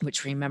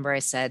 which, remember I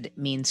said,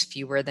 means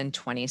fewer than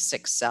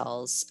 26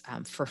 cells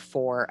for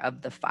 4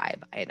 of the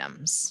 5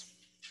 items.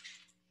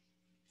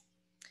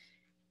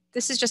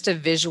 This is just a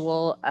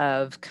visual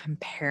of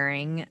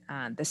comparing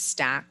the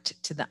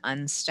stacked to the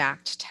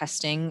unstacked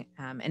testing.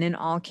 And in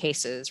all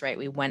cases, right,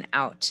 we went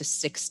out to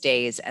 6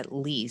 days at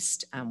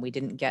least. We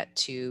didn't get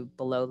to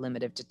below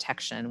limit of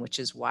detection, which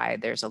is why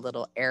there's a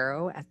little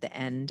arrow at the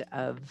end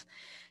of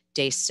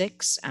day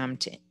 6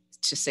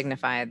 to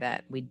signify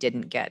that we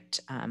didn't get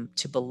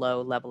to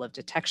below level of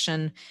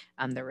detection.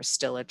 There was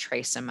still a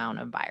trace amount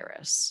of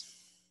virus.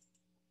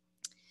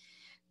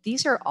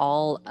 These are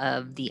all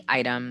of the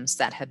items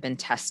that have been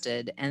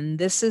tested, and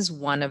this is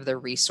one of the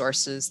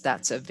resources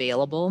that's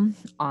available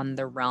on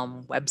the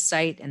Realm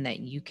website and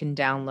that you can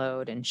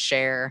download and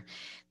share.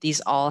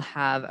 These all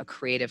have a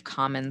Creative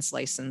Commons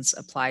license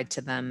applied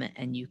to them,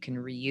 and you can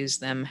reuse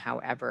them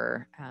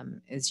however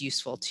is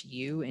useful to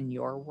you in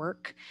your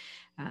work.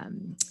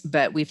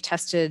 But we've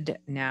tested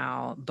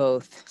now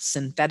both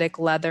synthetic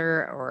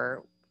leather,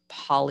 or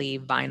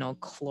polyvinyl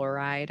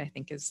chloride, I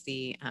think is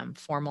the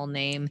formal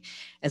name,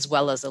 as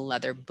well as a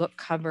leather book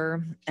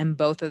cover. And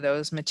both of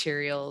those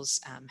materials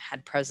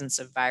had presence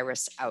of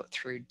virus out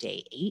through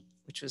day 8,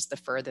 which was the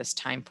furthest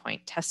time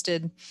point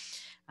tested.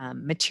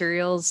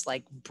 Materials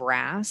like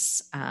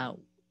brass,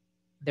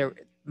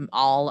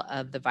 all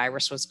of the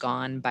virus was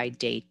gone by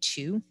day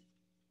 2.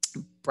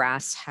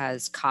 Brass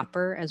has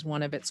copper as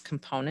one of its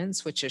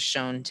components, which is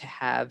shown to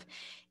have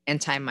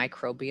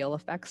antimicrobial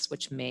effects,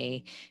 which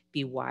may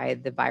be why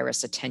the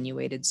virus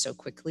attenuated so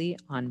quickly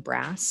on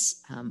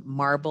brass.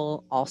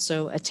 Marble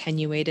also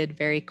attenuated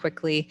very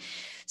quickly.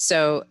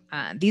 So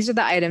these are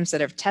the items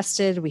that are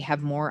tested. We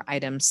have more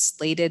items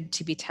slated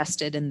to be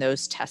tested, and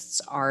those tests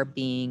are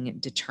being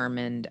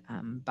determined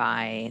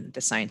by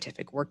the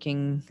scientific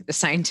working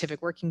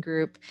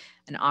group,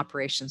 an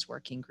operations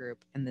working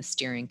group, and the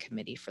steering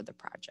committee for the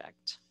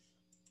project.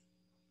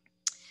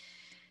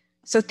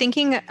 So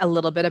thinking a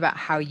little bit about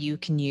how you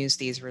can use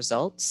these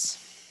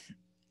results,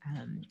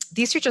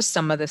 these are just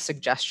some of the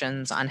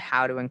suggestions on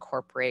how to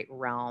incorporate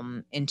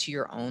Realm into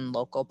your own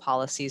local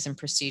policies and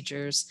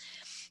procedures.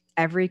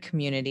 Every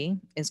community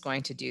is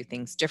going to do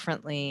things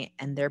differently,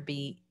 and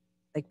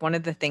one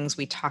of the things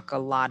we talk a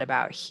lot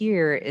about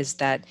here is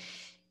that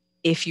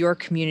if your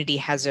community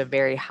has a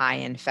very high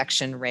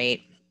infection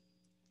rate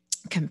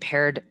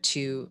compared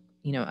to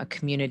a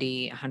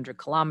community 100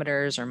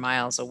 kilometers or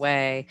miles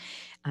away,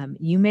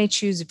 you may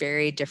choose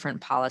very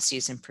different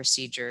policies and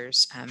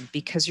procedures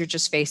because you're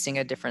just facing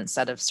a different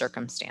set of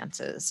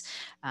circumstances.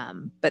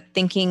 But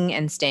thinking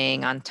and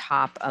staying on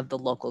top of the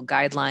local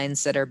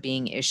guidelines that are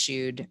being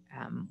issued,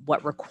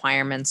 what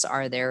requirements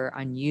are there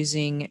on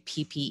using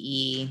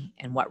PPE,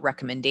 and what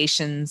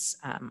recommendations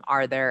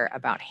are there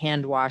about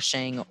hand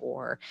washing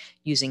or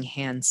using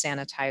hand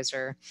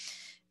sanitizer.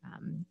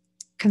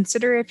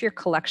 consider if your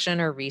collection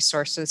or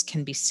resources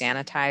can be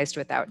sanitized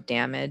without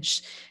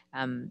damage.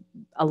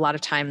 A lot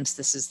of times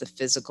this is the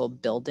physical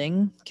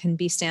building can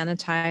be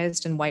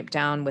sanitized and wiped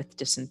down with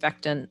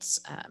disinfectants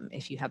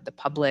if you have the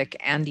public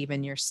and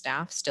even your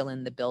staff still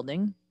in the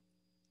building.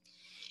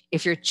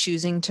 If you're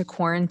choosing to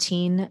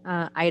quarantine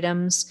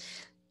items,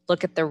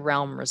 look at the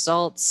realm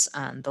results,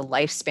 the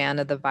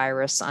lifespan of the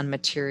virus on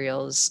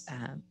materials.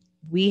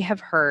 We have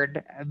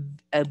heard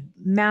a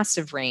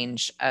massive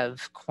range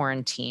of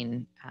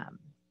quarantine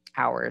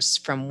hours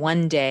from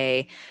 1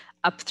 day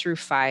up through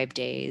 5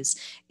 days.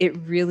 It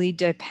really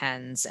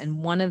depends.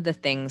 And one of the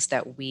things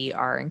that we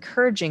are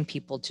encouraging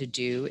people to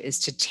do is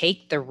to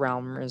take the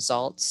realm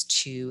results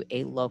to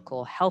a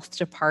local health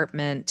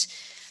department,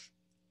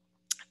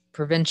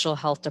 provincial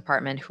health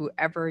department,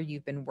 whoever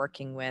you've been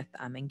working with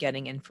and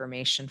getting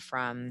information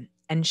from,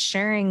 and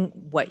sharing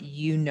what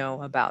you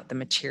know about the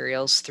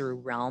materials through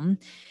Realm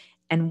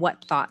and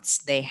what thoughts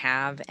they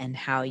have and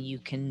how you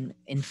can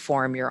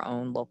inform your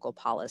own local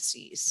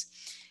policies.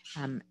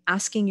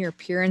 Asking your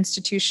peer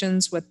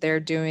institutions what they're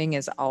doing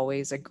is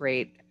always a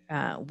great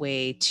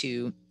way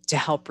to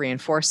help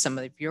reinforce some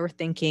of your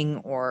thinking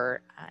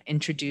or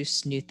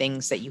introduce new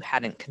things that you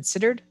hadn't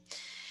considered.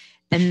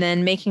 And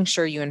then making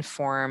sure you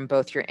inform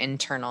both your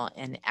internal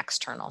and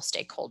external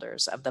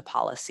stakeholders of the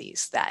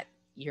policies that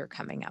you're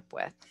coming up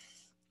with.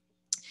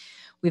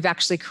 We've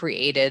actually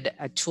created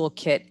a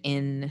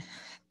toolkit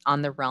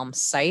on the Realm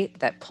site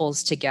that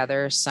pulls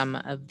together some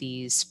of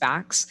these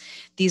facts.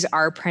 These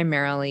are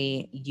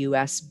primarily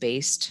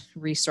US-based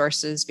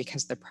resources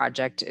because the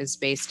project is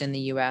based in the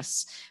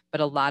US,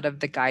 but a lot of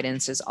the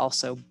guidance is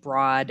also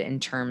broad in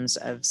terms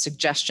of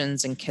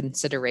suggestions and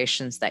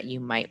considerations that you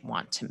might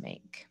want to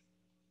make.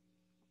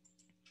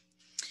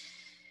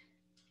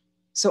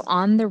 So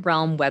on the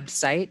Realm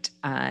website,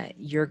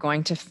 you're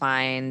going to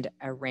find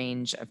a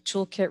range of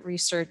toolkit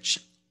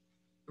resources.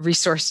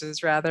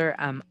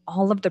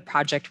 All of the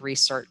project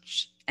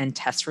research and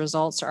test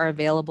results are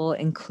available,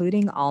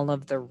 including all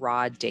of the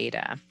raw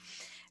data.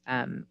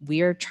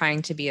 We are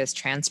trying to be as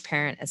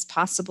transparent as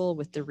possible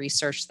with the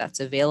research that's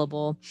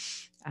available.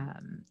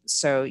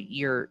 So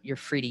you're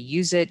free to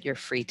use it, you're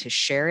free to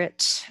share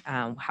it,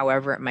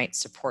 however it might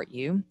support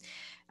you.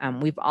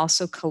 We've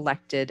also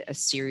collected a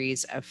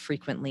series of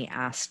frequently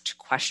asked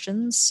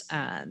questions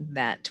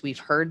that we've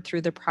heard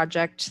through the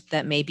project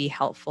that may be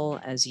helpful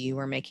as you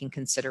are making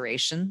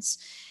considerations.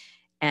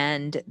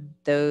 And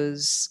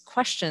those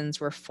questions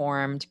were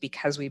formed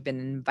because we've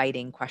been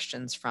inviting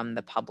questions from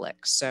the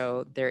public.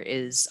 So there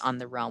is on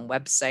the Realm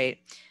website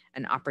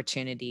an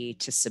opportunity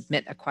to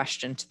submit a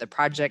question to the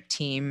project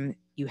team.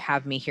 You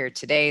have me here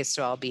today,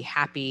 so I'll be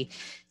happy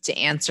to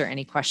answer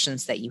any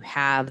questions that you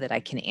have that I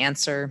can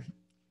answer.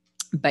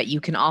 But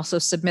you can also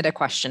submit a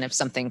question if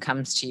something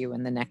comes to you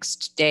in the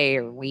next day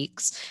or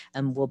weeks,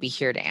 and we'll be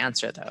here to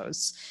answer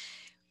those.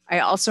 I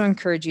also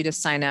encourage you to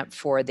sign up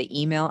for the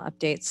email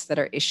updates that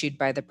are issued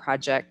by the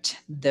project.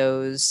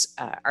 Those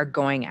are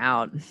going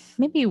out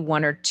maybe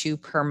 1 or 2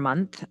 per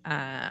month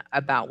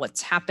about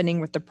what's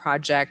happening with the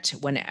project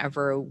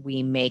whenever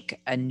we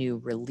make a new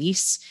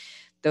release.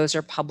 Those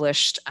are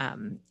published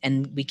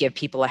and we give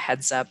people a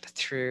heads up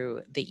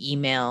through the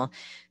email.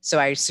 So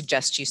I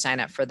suggest you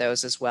sign up for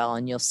those as well,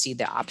 and you'll see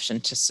the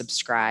option to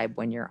subscribe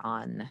when you're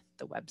on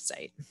the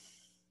website.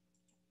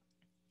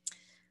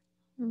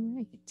 All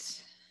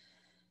right.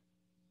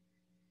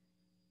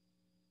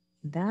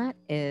 That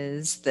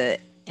is the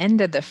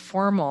end of the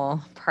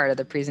formal part of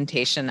the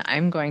presentation.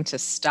 I'm going to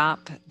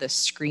stop the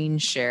screen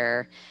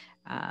share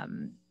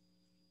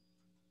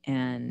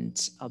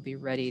and I'll be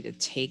ready to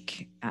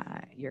take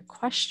your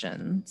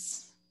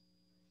questions.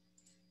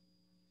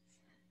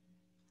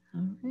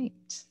 All right.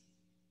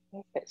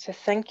 Okay, so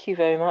thank you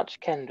very much,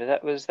 Kendra.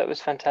 That was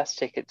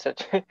fantastic. It's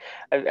such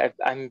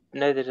I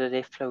know that at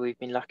IFLA we've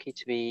been lucky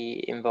to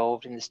be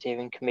involved in the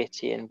steering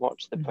committee and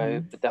watch the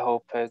the whole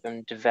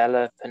program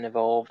develop and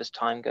evolve as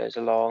time goes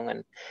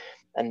along,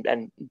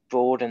 and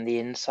broaden the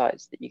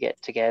insights that you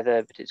get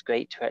together. But it's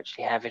great to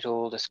actually have it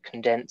all just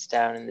condensed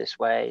down in this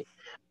way.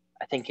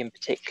 I think in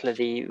particular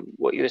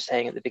what you were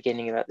saying at the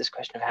beginning about this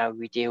question of how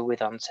we deal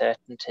with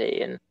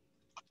uncertainty and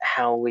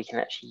how we can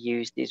actually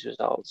use these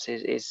results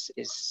I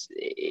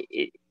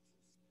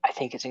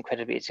think it's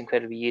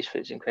incredibly useful.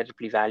 It's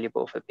incredibly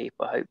valuable for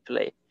people,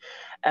 hopefully.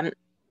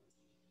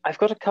 I've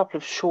got a couple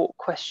of short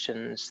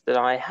questions that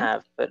I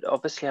have, but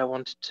obviously I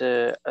wanted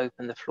to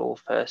open the floor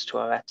first to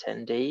our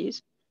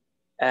attendees.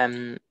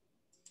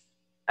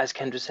 As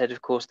Kendra said,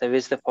 of course, there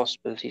is the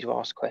possibility to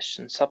ask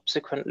questions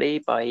subsequently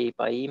by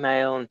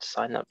email and to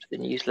sign up to the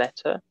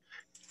newsletter.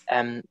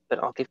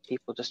 But I'll give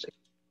people just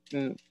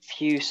a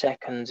few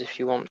seconds if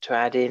you want to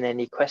add in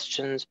any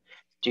questions.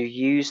 Do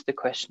use the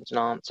questions and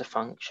answer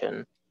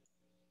function.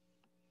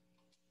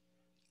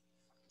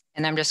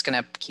 And I'm just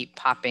going to keep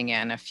popping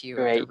in a few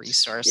of the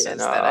resources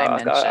that I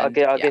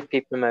mentioned. I'll give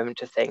people a moment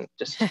to think.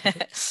 Just.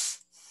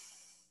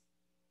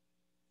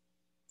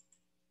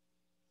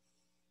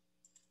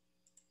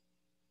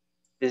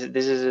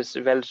 this is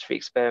a relatively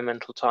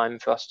experimental time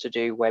for us to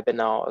do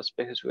webinars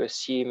because we're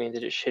assuming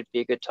that it should be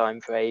a good time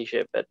for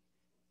Asia, but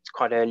it's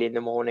quite early in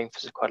the morning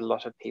for quite a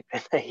lot of people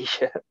in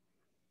Asia.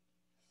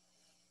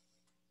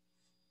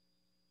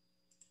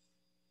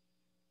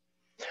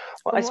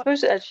 Well, I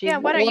suppose actually, yeah,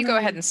 why don't you go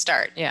ahead and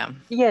start? Yeah.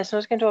 Yes, I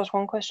was going to ask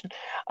one question.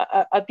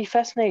 I'd be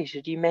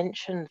fascinated. You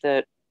mentioned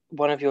that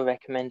one of your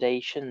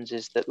recommendations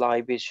is that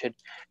libraries should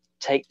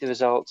take the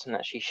results and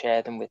actually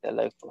share them with their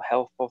local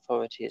health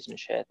authorities and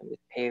share them with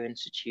peer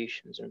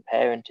institutions and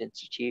parent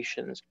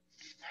institutions.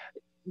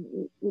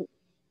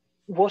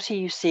 What are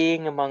you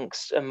seeing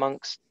amongst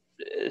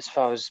as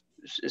far as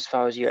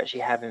you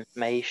actually have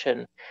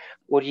information?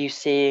 What are you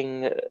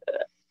seeing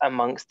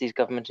amongst these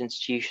government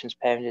institutions,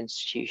 parent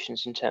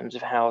institutions, in terms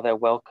of how they're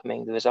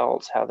welcoming the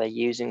results, how they're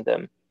using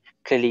them?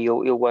 Clearly,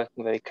 you're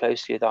working very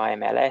closely with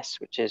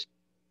IMLS, which is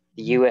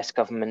the US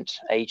government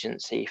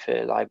agency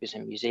for libraries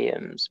and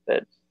museums,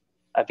 but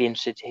I'd be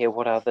interested to hear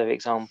what other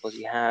examples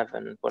you have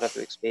and what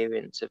other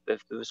experience of the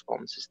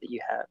responses that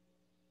you have.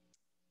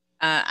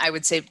 I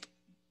would say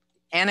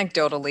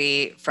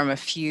anecdotally from a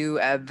few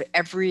of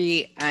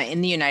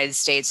in the United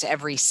States,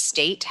 every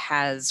state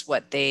has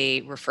what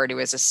they refer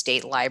to as a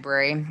state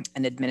library,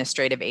 an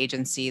administrative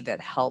agency that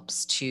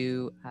helps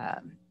to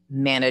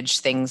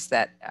manage things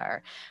that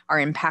are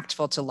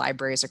impactful to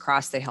libraries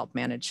across. They help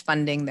manage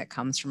funding that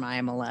comes from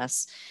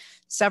IMLS.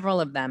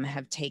 Several of them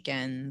have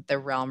taken the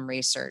realm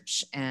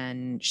research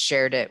and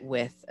shared it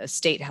with a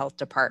state health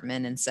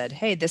department and said,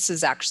 hey, this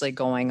is actually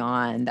going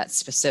on that's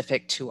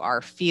specific to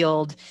our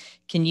field.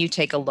 Can you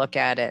take a look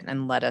at it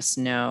and let us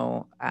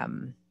know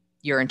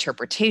your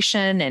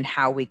interpretation and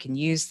how we can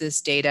use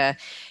this data?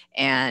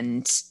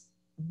 And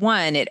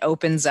one, it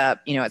opens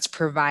up,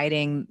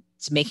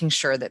 it's making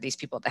sure that these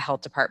people at the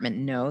health department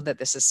know that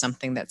this is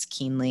something that's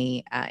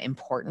keenly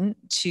important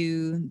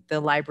to the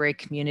library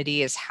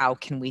community, is how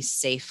can we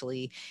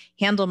safely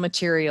handle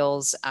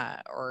materials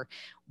or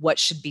what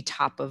should be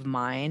top of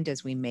mind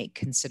as we make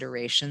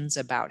considerations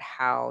about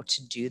how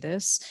to do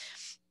this.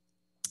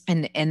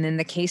 And in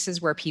the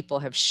cases where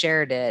people have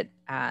shared it,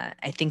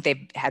 I think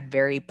they've had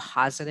very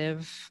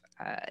positive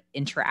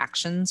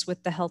interactions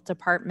with the health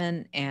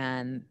department,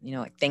 and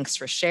like, thanks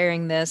for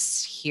sharing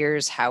this.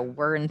 Here's how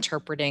we're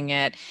interpreting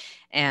it,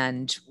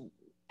 and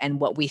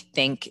what we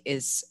think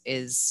is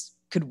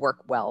could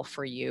work well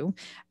for you,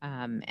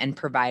 and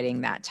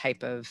providing that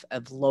type of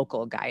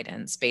local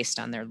guidance based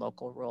on their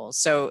local rules.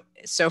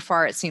 So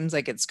far, it seems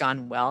like it's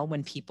gone well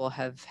when people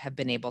have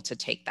been able to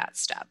take that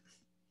step.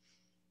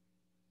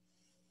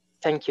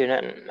 Thank you.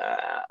 And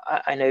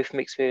I know from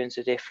experience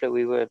at IFLA,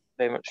 we were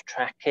very much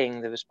tracking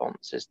the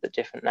responses that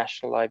different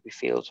national library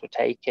fields were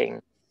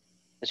taking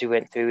as we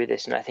went through with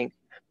this. And I think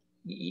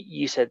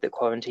you said that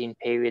quarantine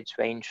periods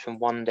range from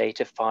 1 day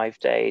to 5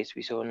 days.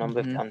 We saw a number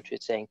of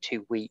countries saying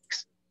 2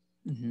 weeks,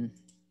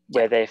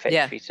 where they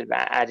effectively sort of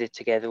added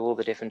together all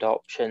the different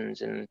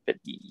options. But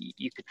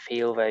you could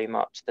feel very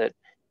much that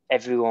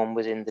everyone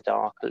was in the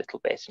dark a little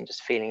bit and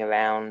just feeling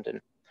around and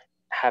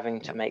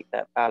having to make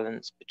that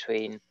balance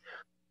between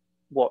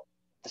what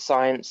the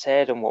science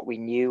said and what we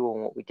knew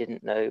and what we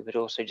didn't know, but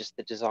also just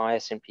the desire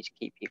simply to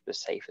keep people as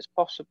safe as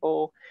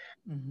possible,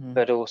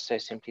 but also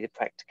simply the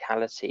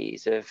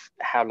practicalities of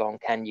how long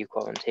can you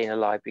quarantine a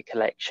library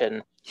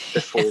collection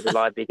before the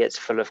library gets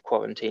full of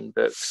quarantine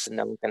books and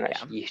no one can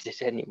actually use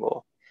it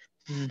anymore.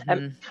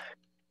 I'll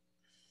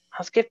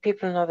give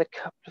people another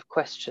couple of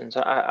questions.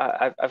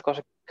 I've got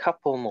a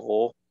couple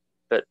more,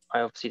 but I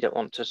obviously don't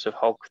want to sort of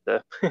hog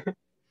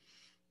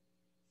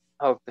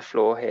the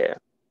floor here.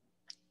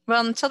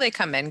 Well, until they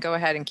come in, go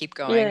ahead and keep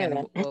going,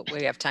 and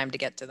we have time to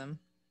get to them.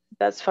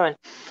 That's fine.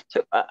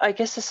 So I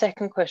guess the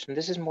second question,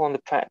 this is more on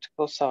the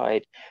practical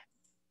side.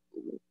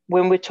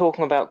 When we're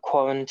talking about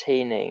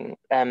quarantining,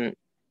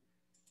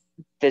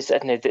 there's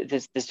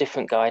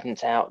different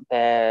guidance out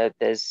there.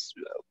 There's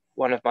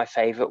one of my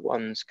favorite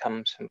ones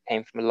came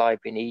from a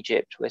library in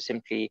Egypt, where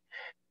simply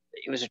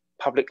it was a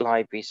public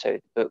library, so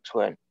the books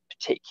weren't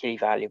particularly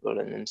valuable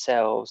in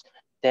themselves.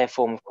 Their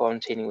form of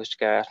quarantining was to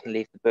go out and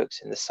leave the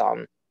books in the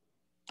sun.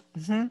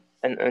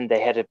 And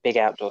they had a big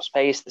outdoor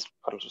space. There's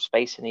quite a lot of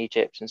space in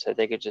Egypt, and so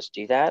they could just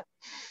do that.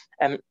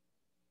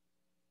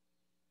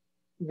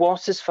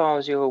 What, as far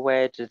as you're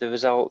aware, do the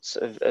results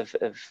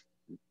of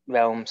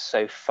realms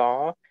so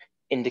far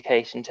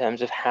indicate in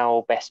terms of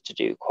how best to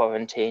do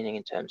quarantining,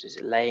 in terms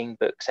of laying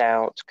books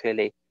out?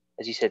 Clearly,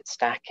 as you said,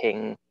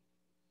 stacking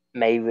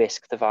may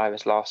risk the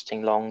virus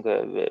lasting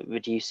longer,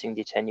 reducing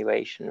the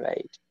attenuation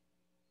rate.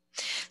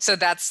 So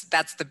that's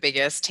the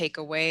biggest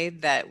takeaway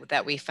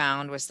that we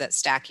found, was that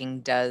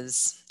stacking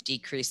does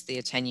decrease the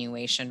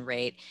attenuation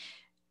rate,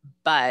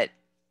 but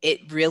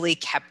it really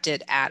kept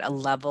it at a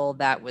level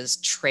that was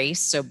trace,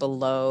 so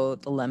below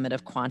the limit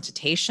of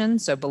quantitation,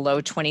 so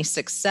below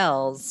 26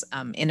 cells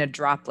in a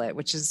droplet,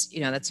 which is,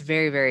 that's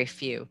very, very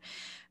few.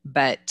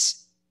 But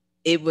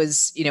it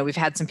was, we've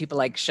had some people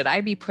like, should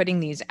I be putting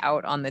these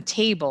out on the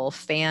table,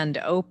 fanned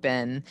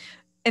open?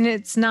 And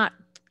it's not,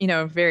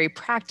 very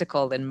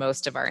practical in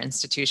most of our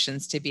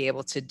institutions to be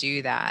able to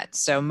do that.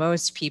 So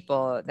most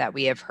people that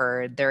we have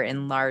heard, they're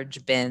in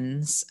large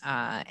bins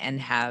and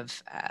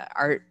have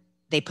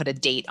they put a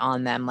date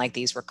on them, like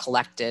these were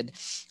collected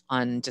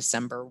on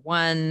December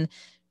 1,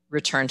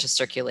 return to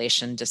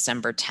circulation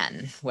December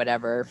 10,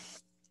 whatever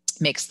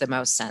makes the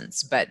most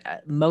sense. But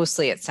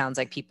mostly it sounds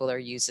like people are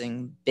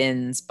using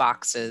bins,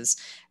 boxes.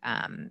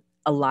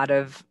 A lot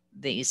of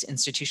these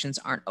institutions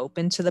aren't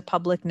open to the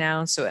public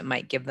now, so it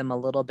might give them a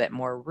little bit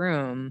more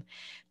room.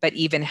 But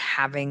even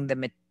having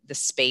the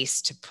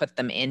space to put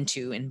them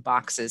into in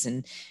boxes,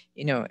 and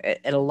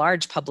at a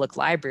large public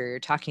library, you're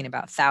talking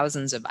about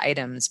thousands of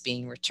items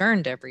being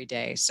returned every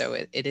day. So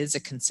it is a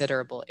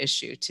considerable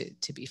issue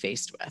to be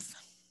faced with.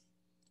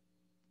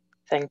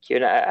 Thank you.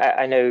 And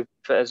I know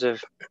as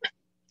of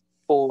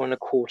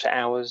 4.25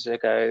 hours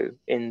ago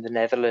in the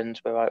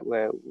Netherlands,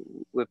 where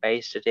we're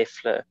based at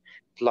IFLA,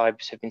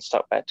 libraries have been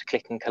stuck back to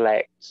click and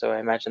collect. So I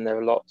imagine there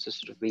are lots of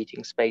sort of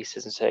reading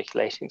spaces and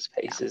circulating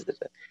spaces that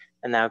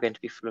are now going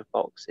to be full of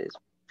boxes.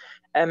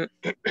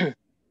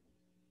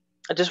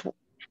 Just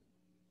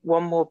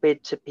one more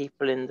bid to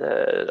people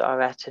our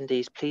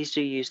attendees, please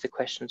do use the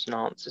questions and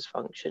answers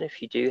function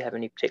if you do have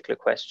any particular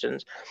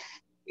questions.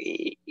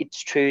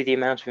 It's true, the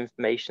amount of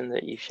information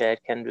that you shared,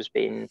 Kendra, has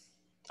been,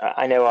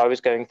 I know I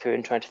was going through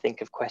and trying to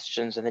think of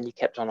questions and then you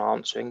kept on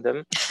answering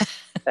them.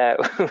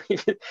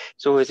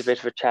 It's always a bit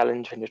of a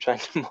challenge when you're trying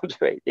to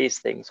moderate these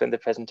things when the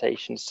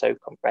presentation is so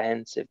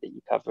comprehensive that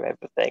you cover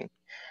everything.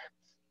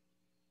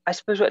 I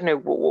suppose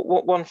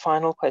one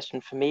final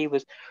question for me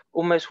was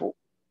almost,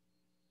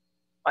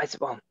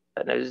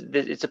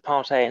 it's a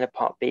part A and a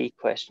part B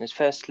question. Is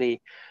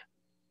firstly,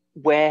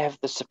 where have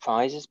the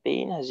surprises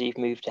been as you've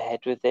moved ahead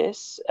with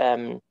this?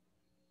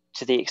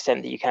 To the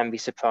extent that you can be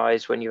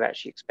surprised when you're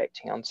actually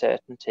expecting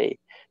uncertainty,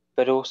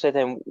 but also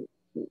then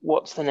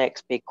what's the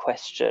next big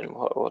question?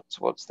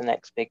 What's the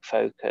next big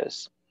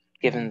focus,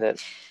 given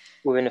that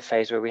we're in a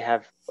phase where we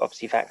have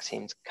obviously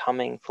vaccines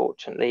coming,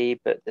 fortunately,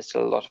 but there's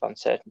still a lot of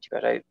uncertainty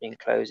about opening,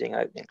 closing.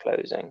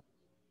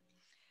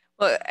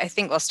 Well, I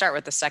think we'll start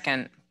with the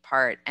second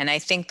part. And I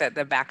think that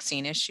the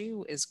vaccine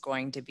issue is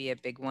going to be a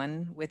big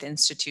one with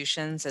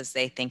institutions as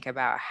they think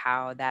about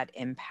how that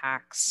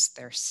impacts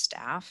their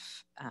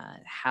staff,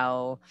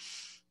 how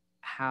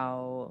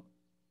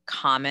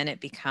common it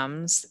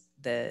becomes,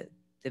 the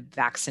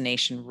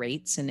vaccination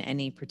rates in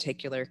any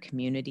particular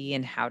community,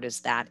 and how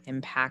does that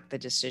impact the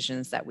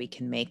decisions that we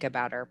can make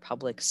about our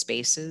public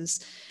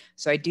spaces.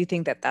 So I do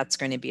think that that's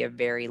going to be a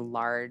very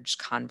large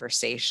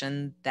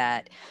conversation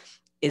that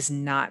is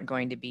not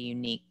going to be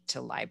unique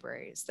to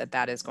libraries,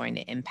 that is going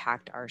to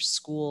impact our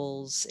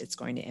schools, it's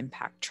going to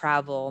impact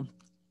travel,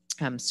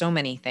 so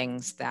many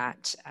things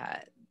that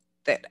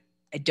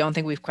I don't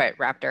think we've quite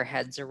wrapped our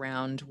heads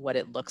around what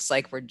it looks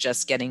like. We're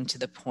just getting to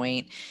the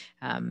point,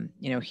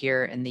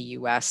 here in the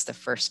US, the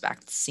first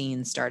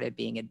vaccine started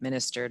being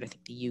administered. I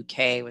think the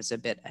UK was a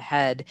bit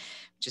ahead,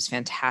 which is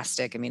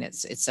fantastic. I mean,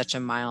 it's such a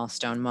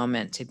milestone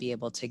moment to be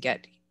able to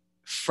get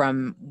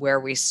from where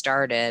we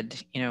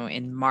started,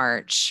 in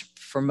March,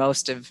 for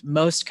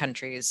most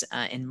countries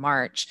in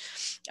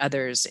March,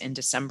 others in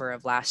December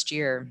of last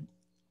year,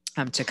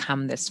 to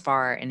come this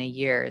far in a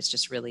year is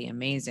just really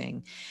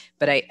amazing.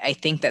 But I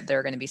think that there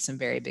are going to be some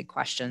very big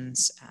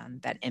questions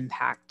that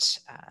impact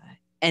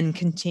and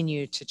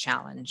continue to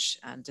challenge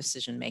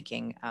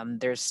decision-making.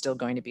 There's still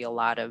going to be a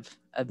lot of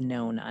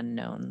known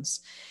unknowns.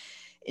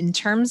 In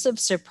terms of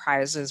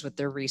surprises with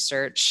the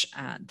research,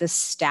 the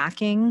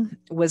stacking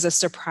was a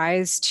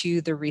surprise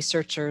to the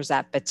researchers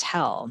at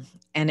Battelle.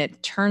 And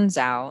it turns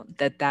out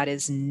that that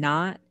is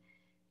not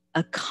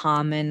a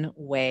common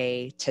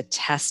way to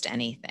test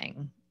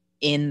anything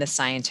in the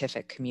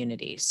scientific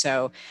community.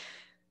 So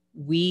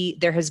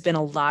there has been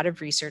a lot of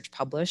research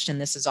published,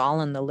 and this is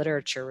all in the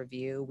literature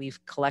review.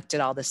 We've collected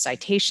all the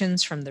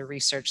citations from the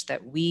research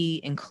that we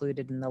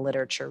included in the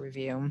literature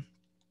review.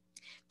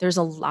 There's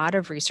a lot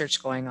of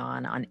research going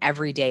on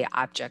everyday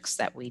objects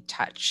that we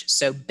touch.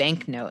 So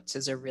banknotes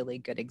is a really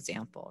good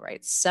example,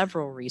 right?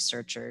 Several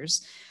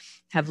researchers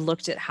have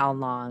looked at how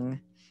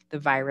long the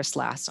virus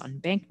lasts on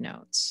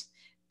banknotes.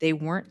 They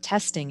weren't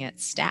testing it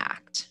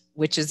stacked,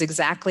 which is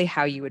exactly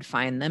how you would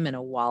find them in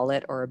a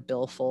wallet or a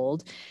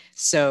billfold.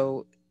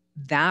 So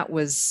that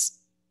was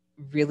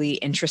really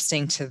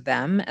interesting to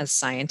them as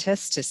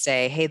scientists to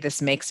say, hey,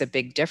 this makes a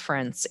big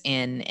difference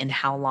in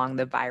how long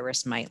the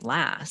virus might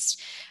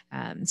last.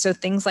 So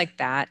things like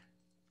that,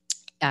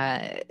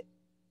 I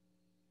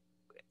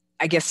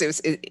guess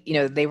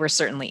they were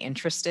certainly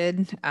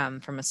interested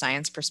from a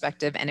science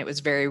perspective, and it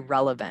was very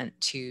relevant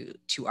to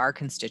our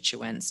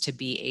constituents to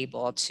be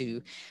able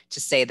to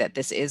say that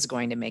this is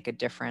going to make a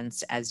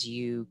difference as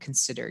you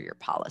consider your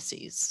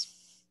policies.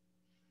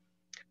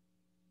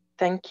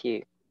 Thank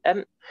you.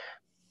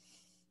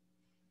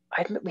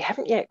 We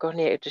haven't yet got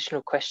any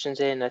additional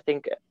questions in. I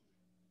think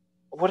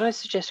what I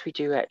suggest we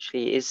do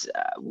actually is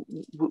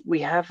we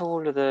have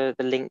all of the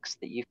links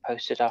that you've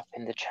posted up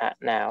in the chat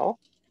now.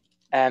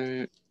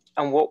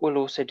 And what we'll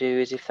also do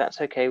is, if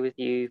that's okay with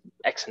you,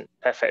 excellent,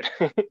 perfect.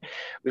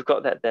 We've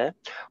got that there.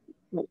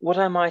 What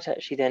I might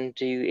actually then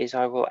do is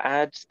I will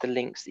add the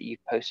links that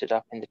you've posted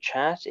up in the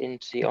chat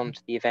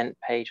onto the event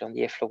page on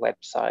the IFLA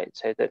website,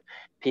 so that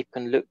people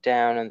can look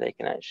down and they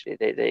can actually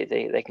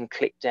they can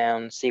click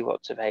down, see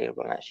what's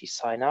available, and actually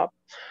sign up,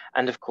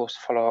 and of course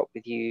follow up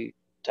with you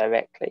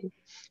directly.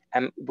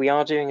 We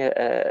are doing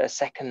a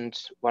second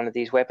one of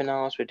these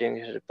webinars. We're doing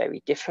it at a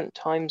very different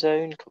time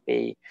zone. It'll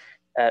be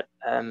at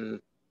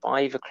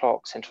 5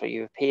 o'clock Central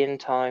European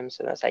time,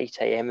 so that's 8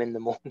 a.m. in the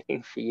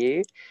morning for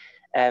you.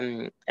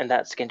 And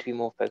that's going to be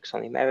more focused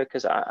on the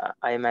Americas.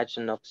 I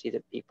imagine, obviously,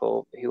 that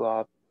people who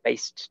are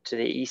based to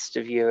the east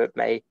of Europe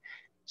may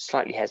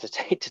slightly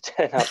hesitate to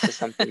turn up for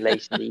something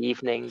late in the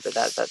evening, but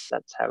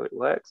that's how it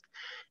works.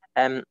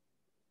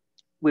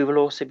 We will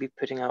also be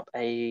putting up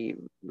a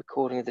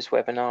recording of this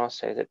webinar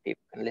so that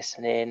people can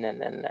listen in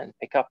and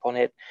pick up on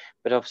it.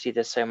 But obviously,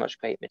 there's so much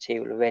great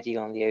material already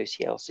on the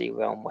OCLC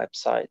Realm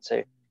website,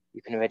 so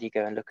you can already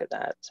go and look at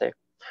that. So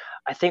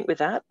I think with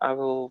that, I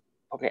will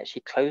probably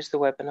actually close the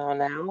webinar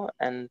now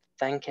and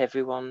thank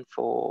everyone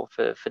for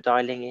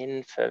dialing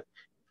in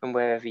from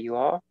wherever you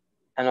are.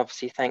 And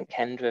obviously thank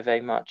Kendra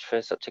very much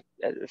for such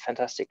a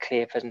fantastic,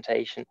 clear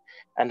presentation.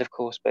 And of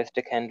course, both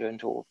to Kendra and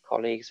to all the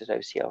colleagues at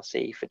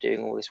OCLC for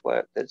doing all this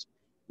work that's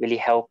really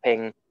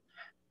helping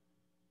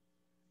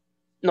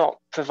not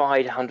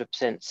provide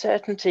 100%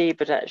 certainty,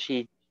 but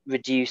actually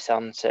reduce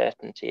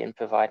uncertainty and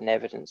provide an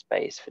evidence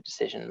base for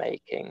decision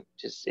making.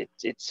 Just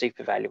it's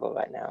super valuable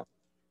right now.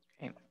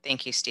 Great.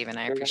 Thank you, Stephen.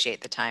 I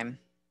appreciate the time.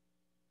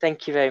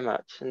 Thank you very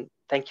much, and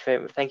thank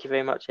you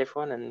very much,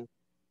 everyone, and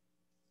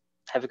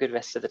have a good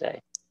rest of the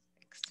day.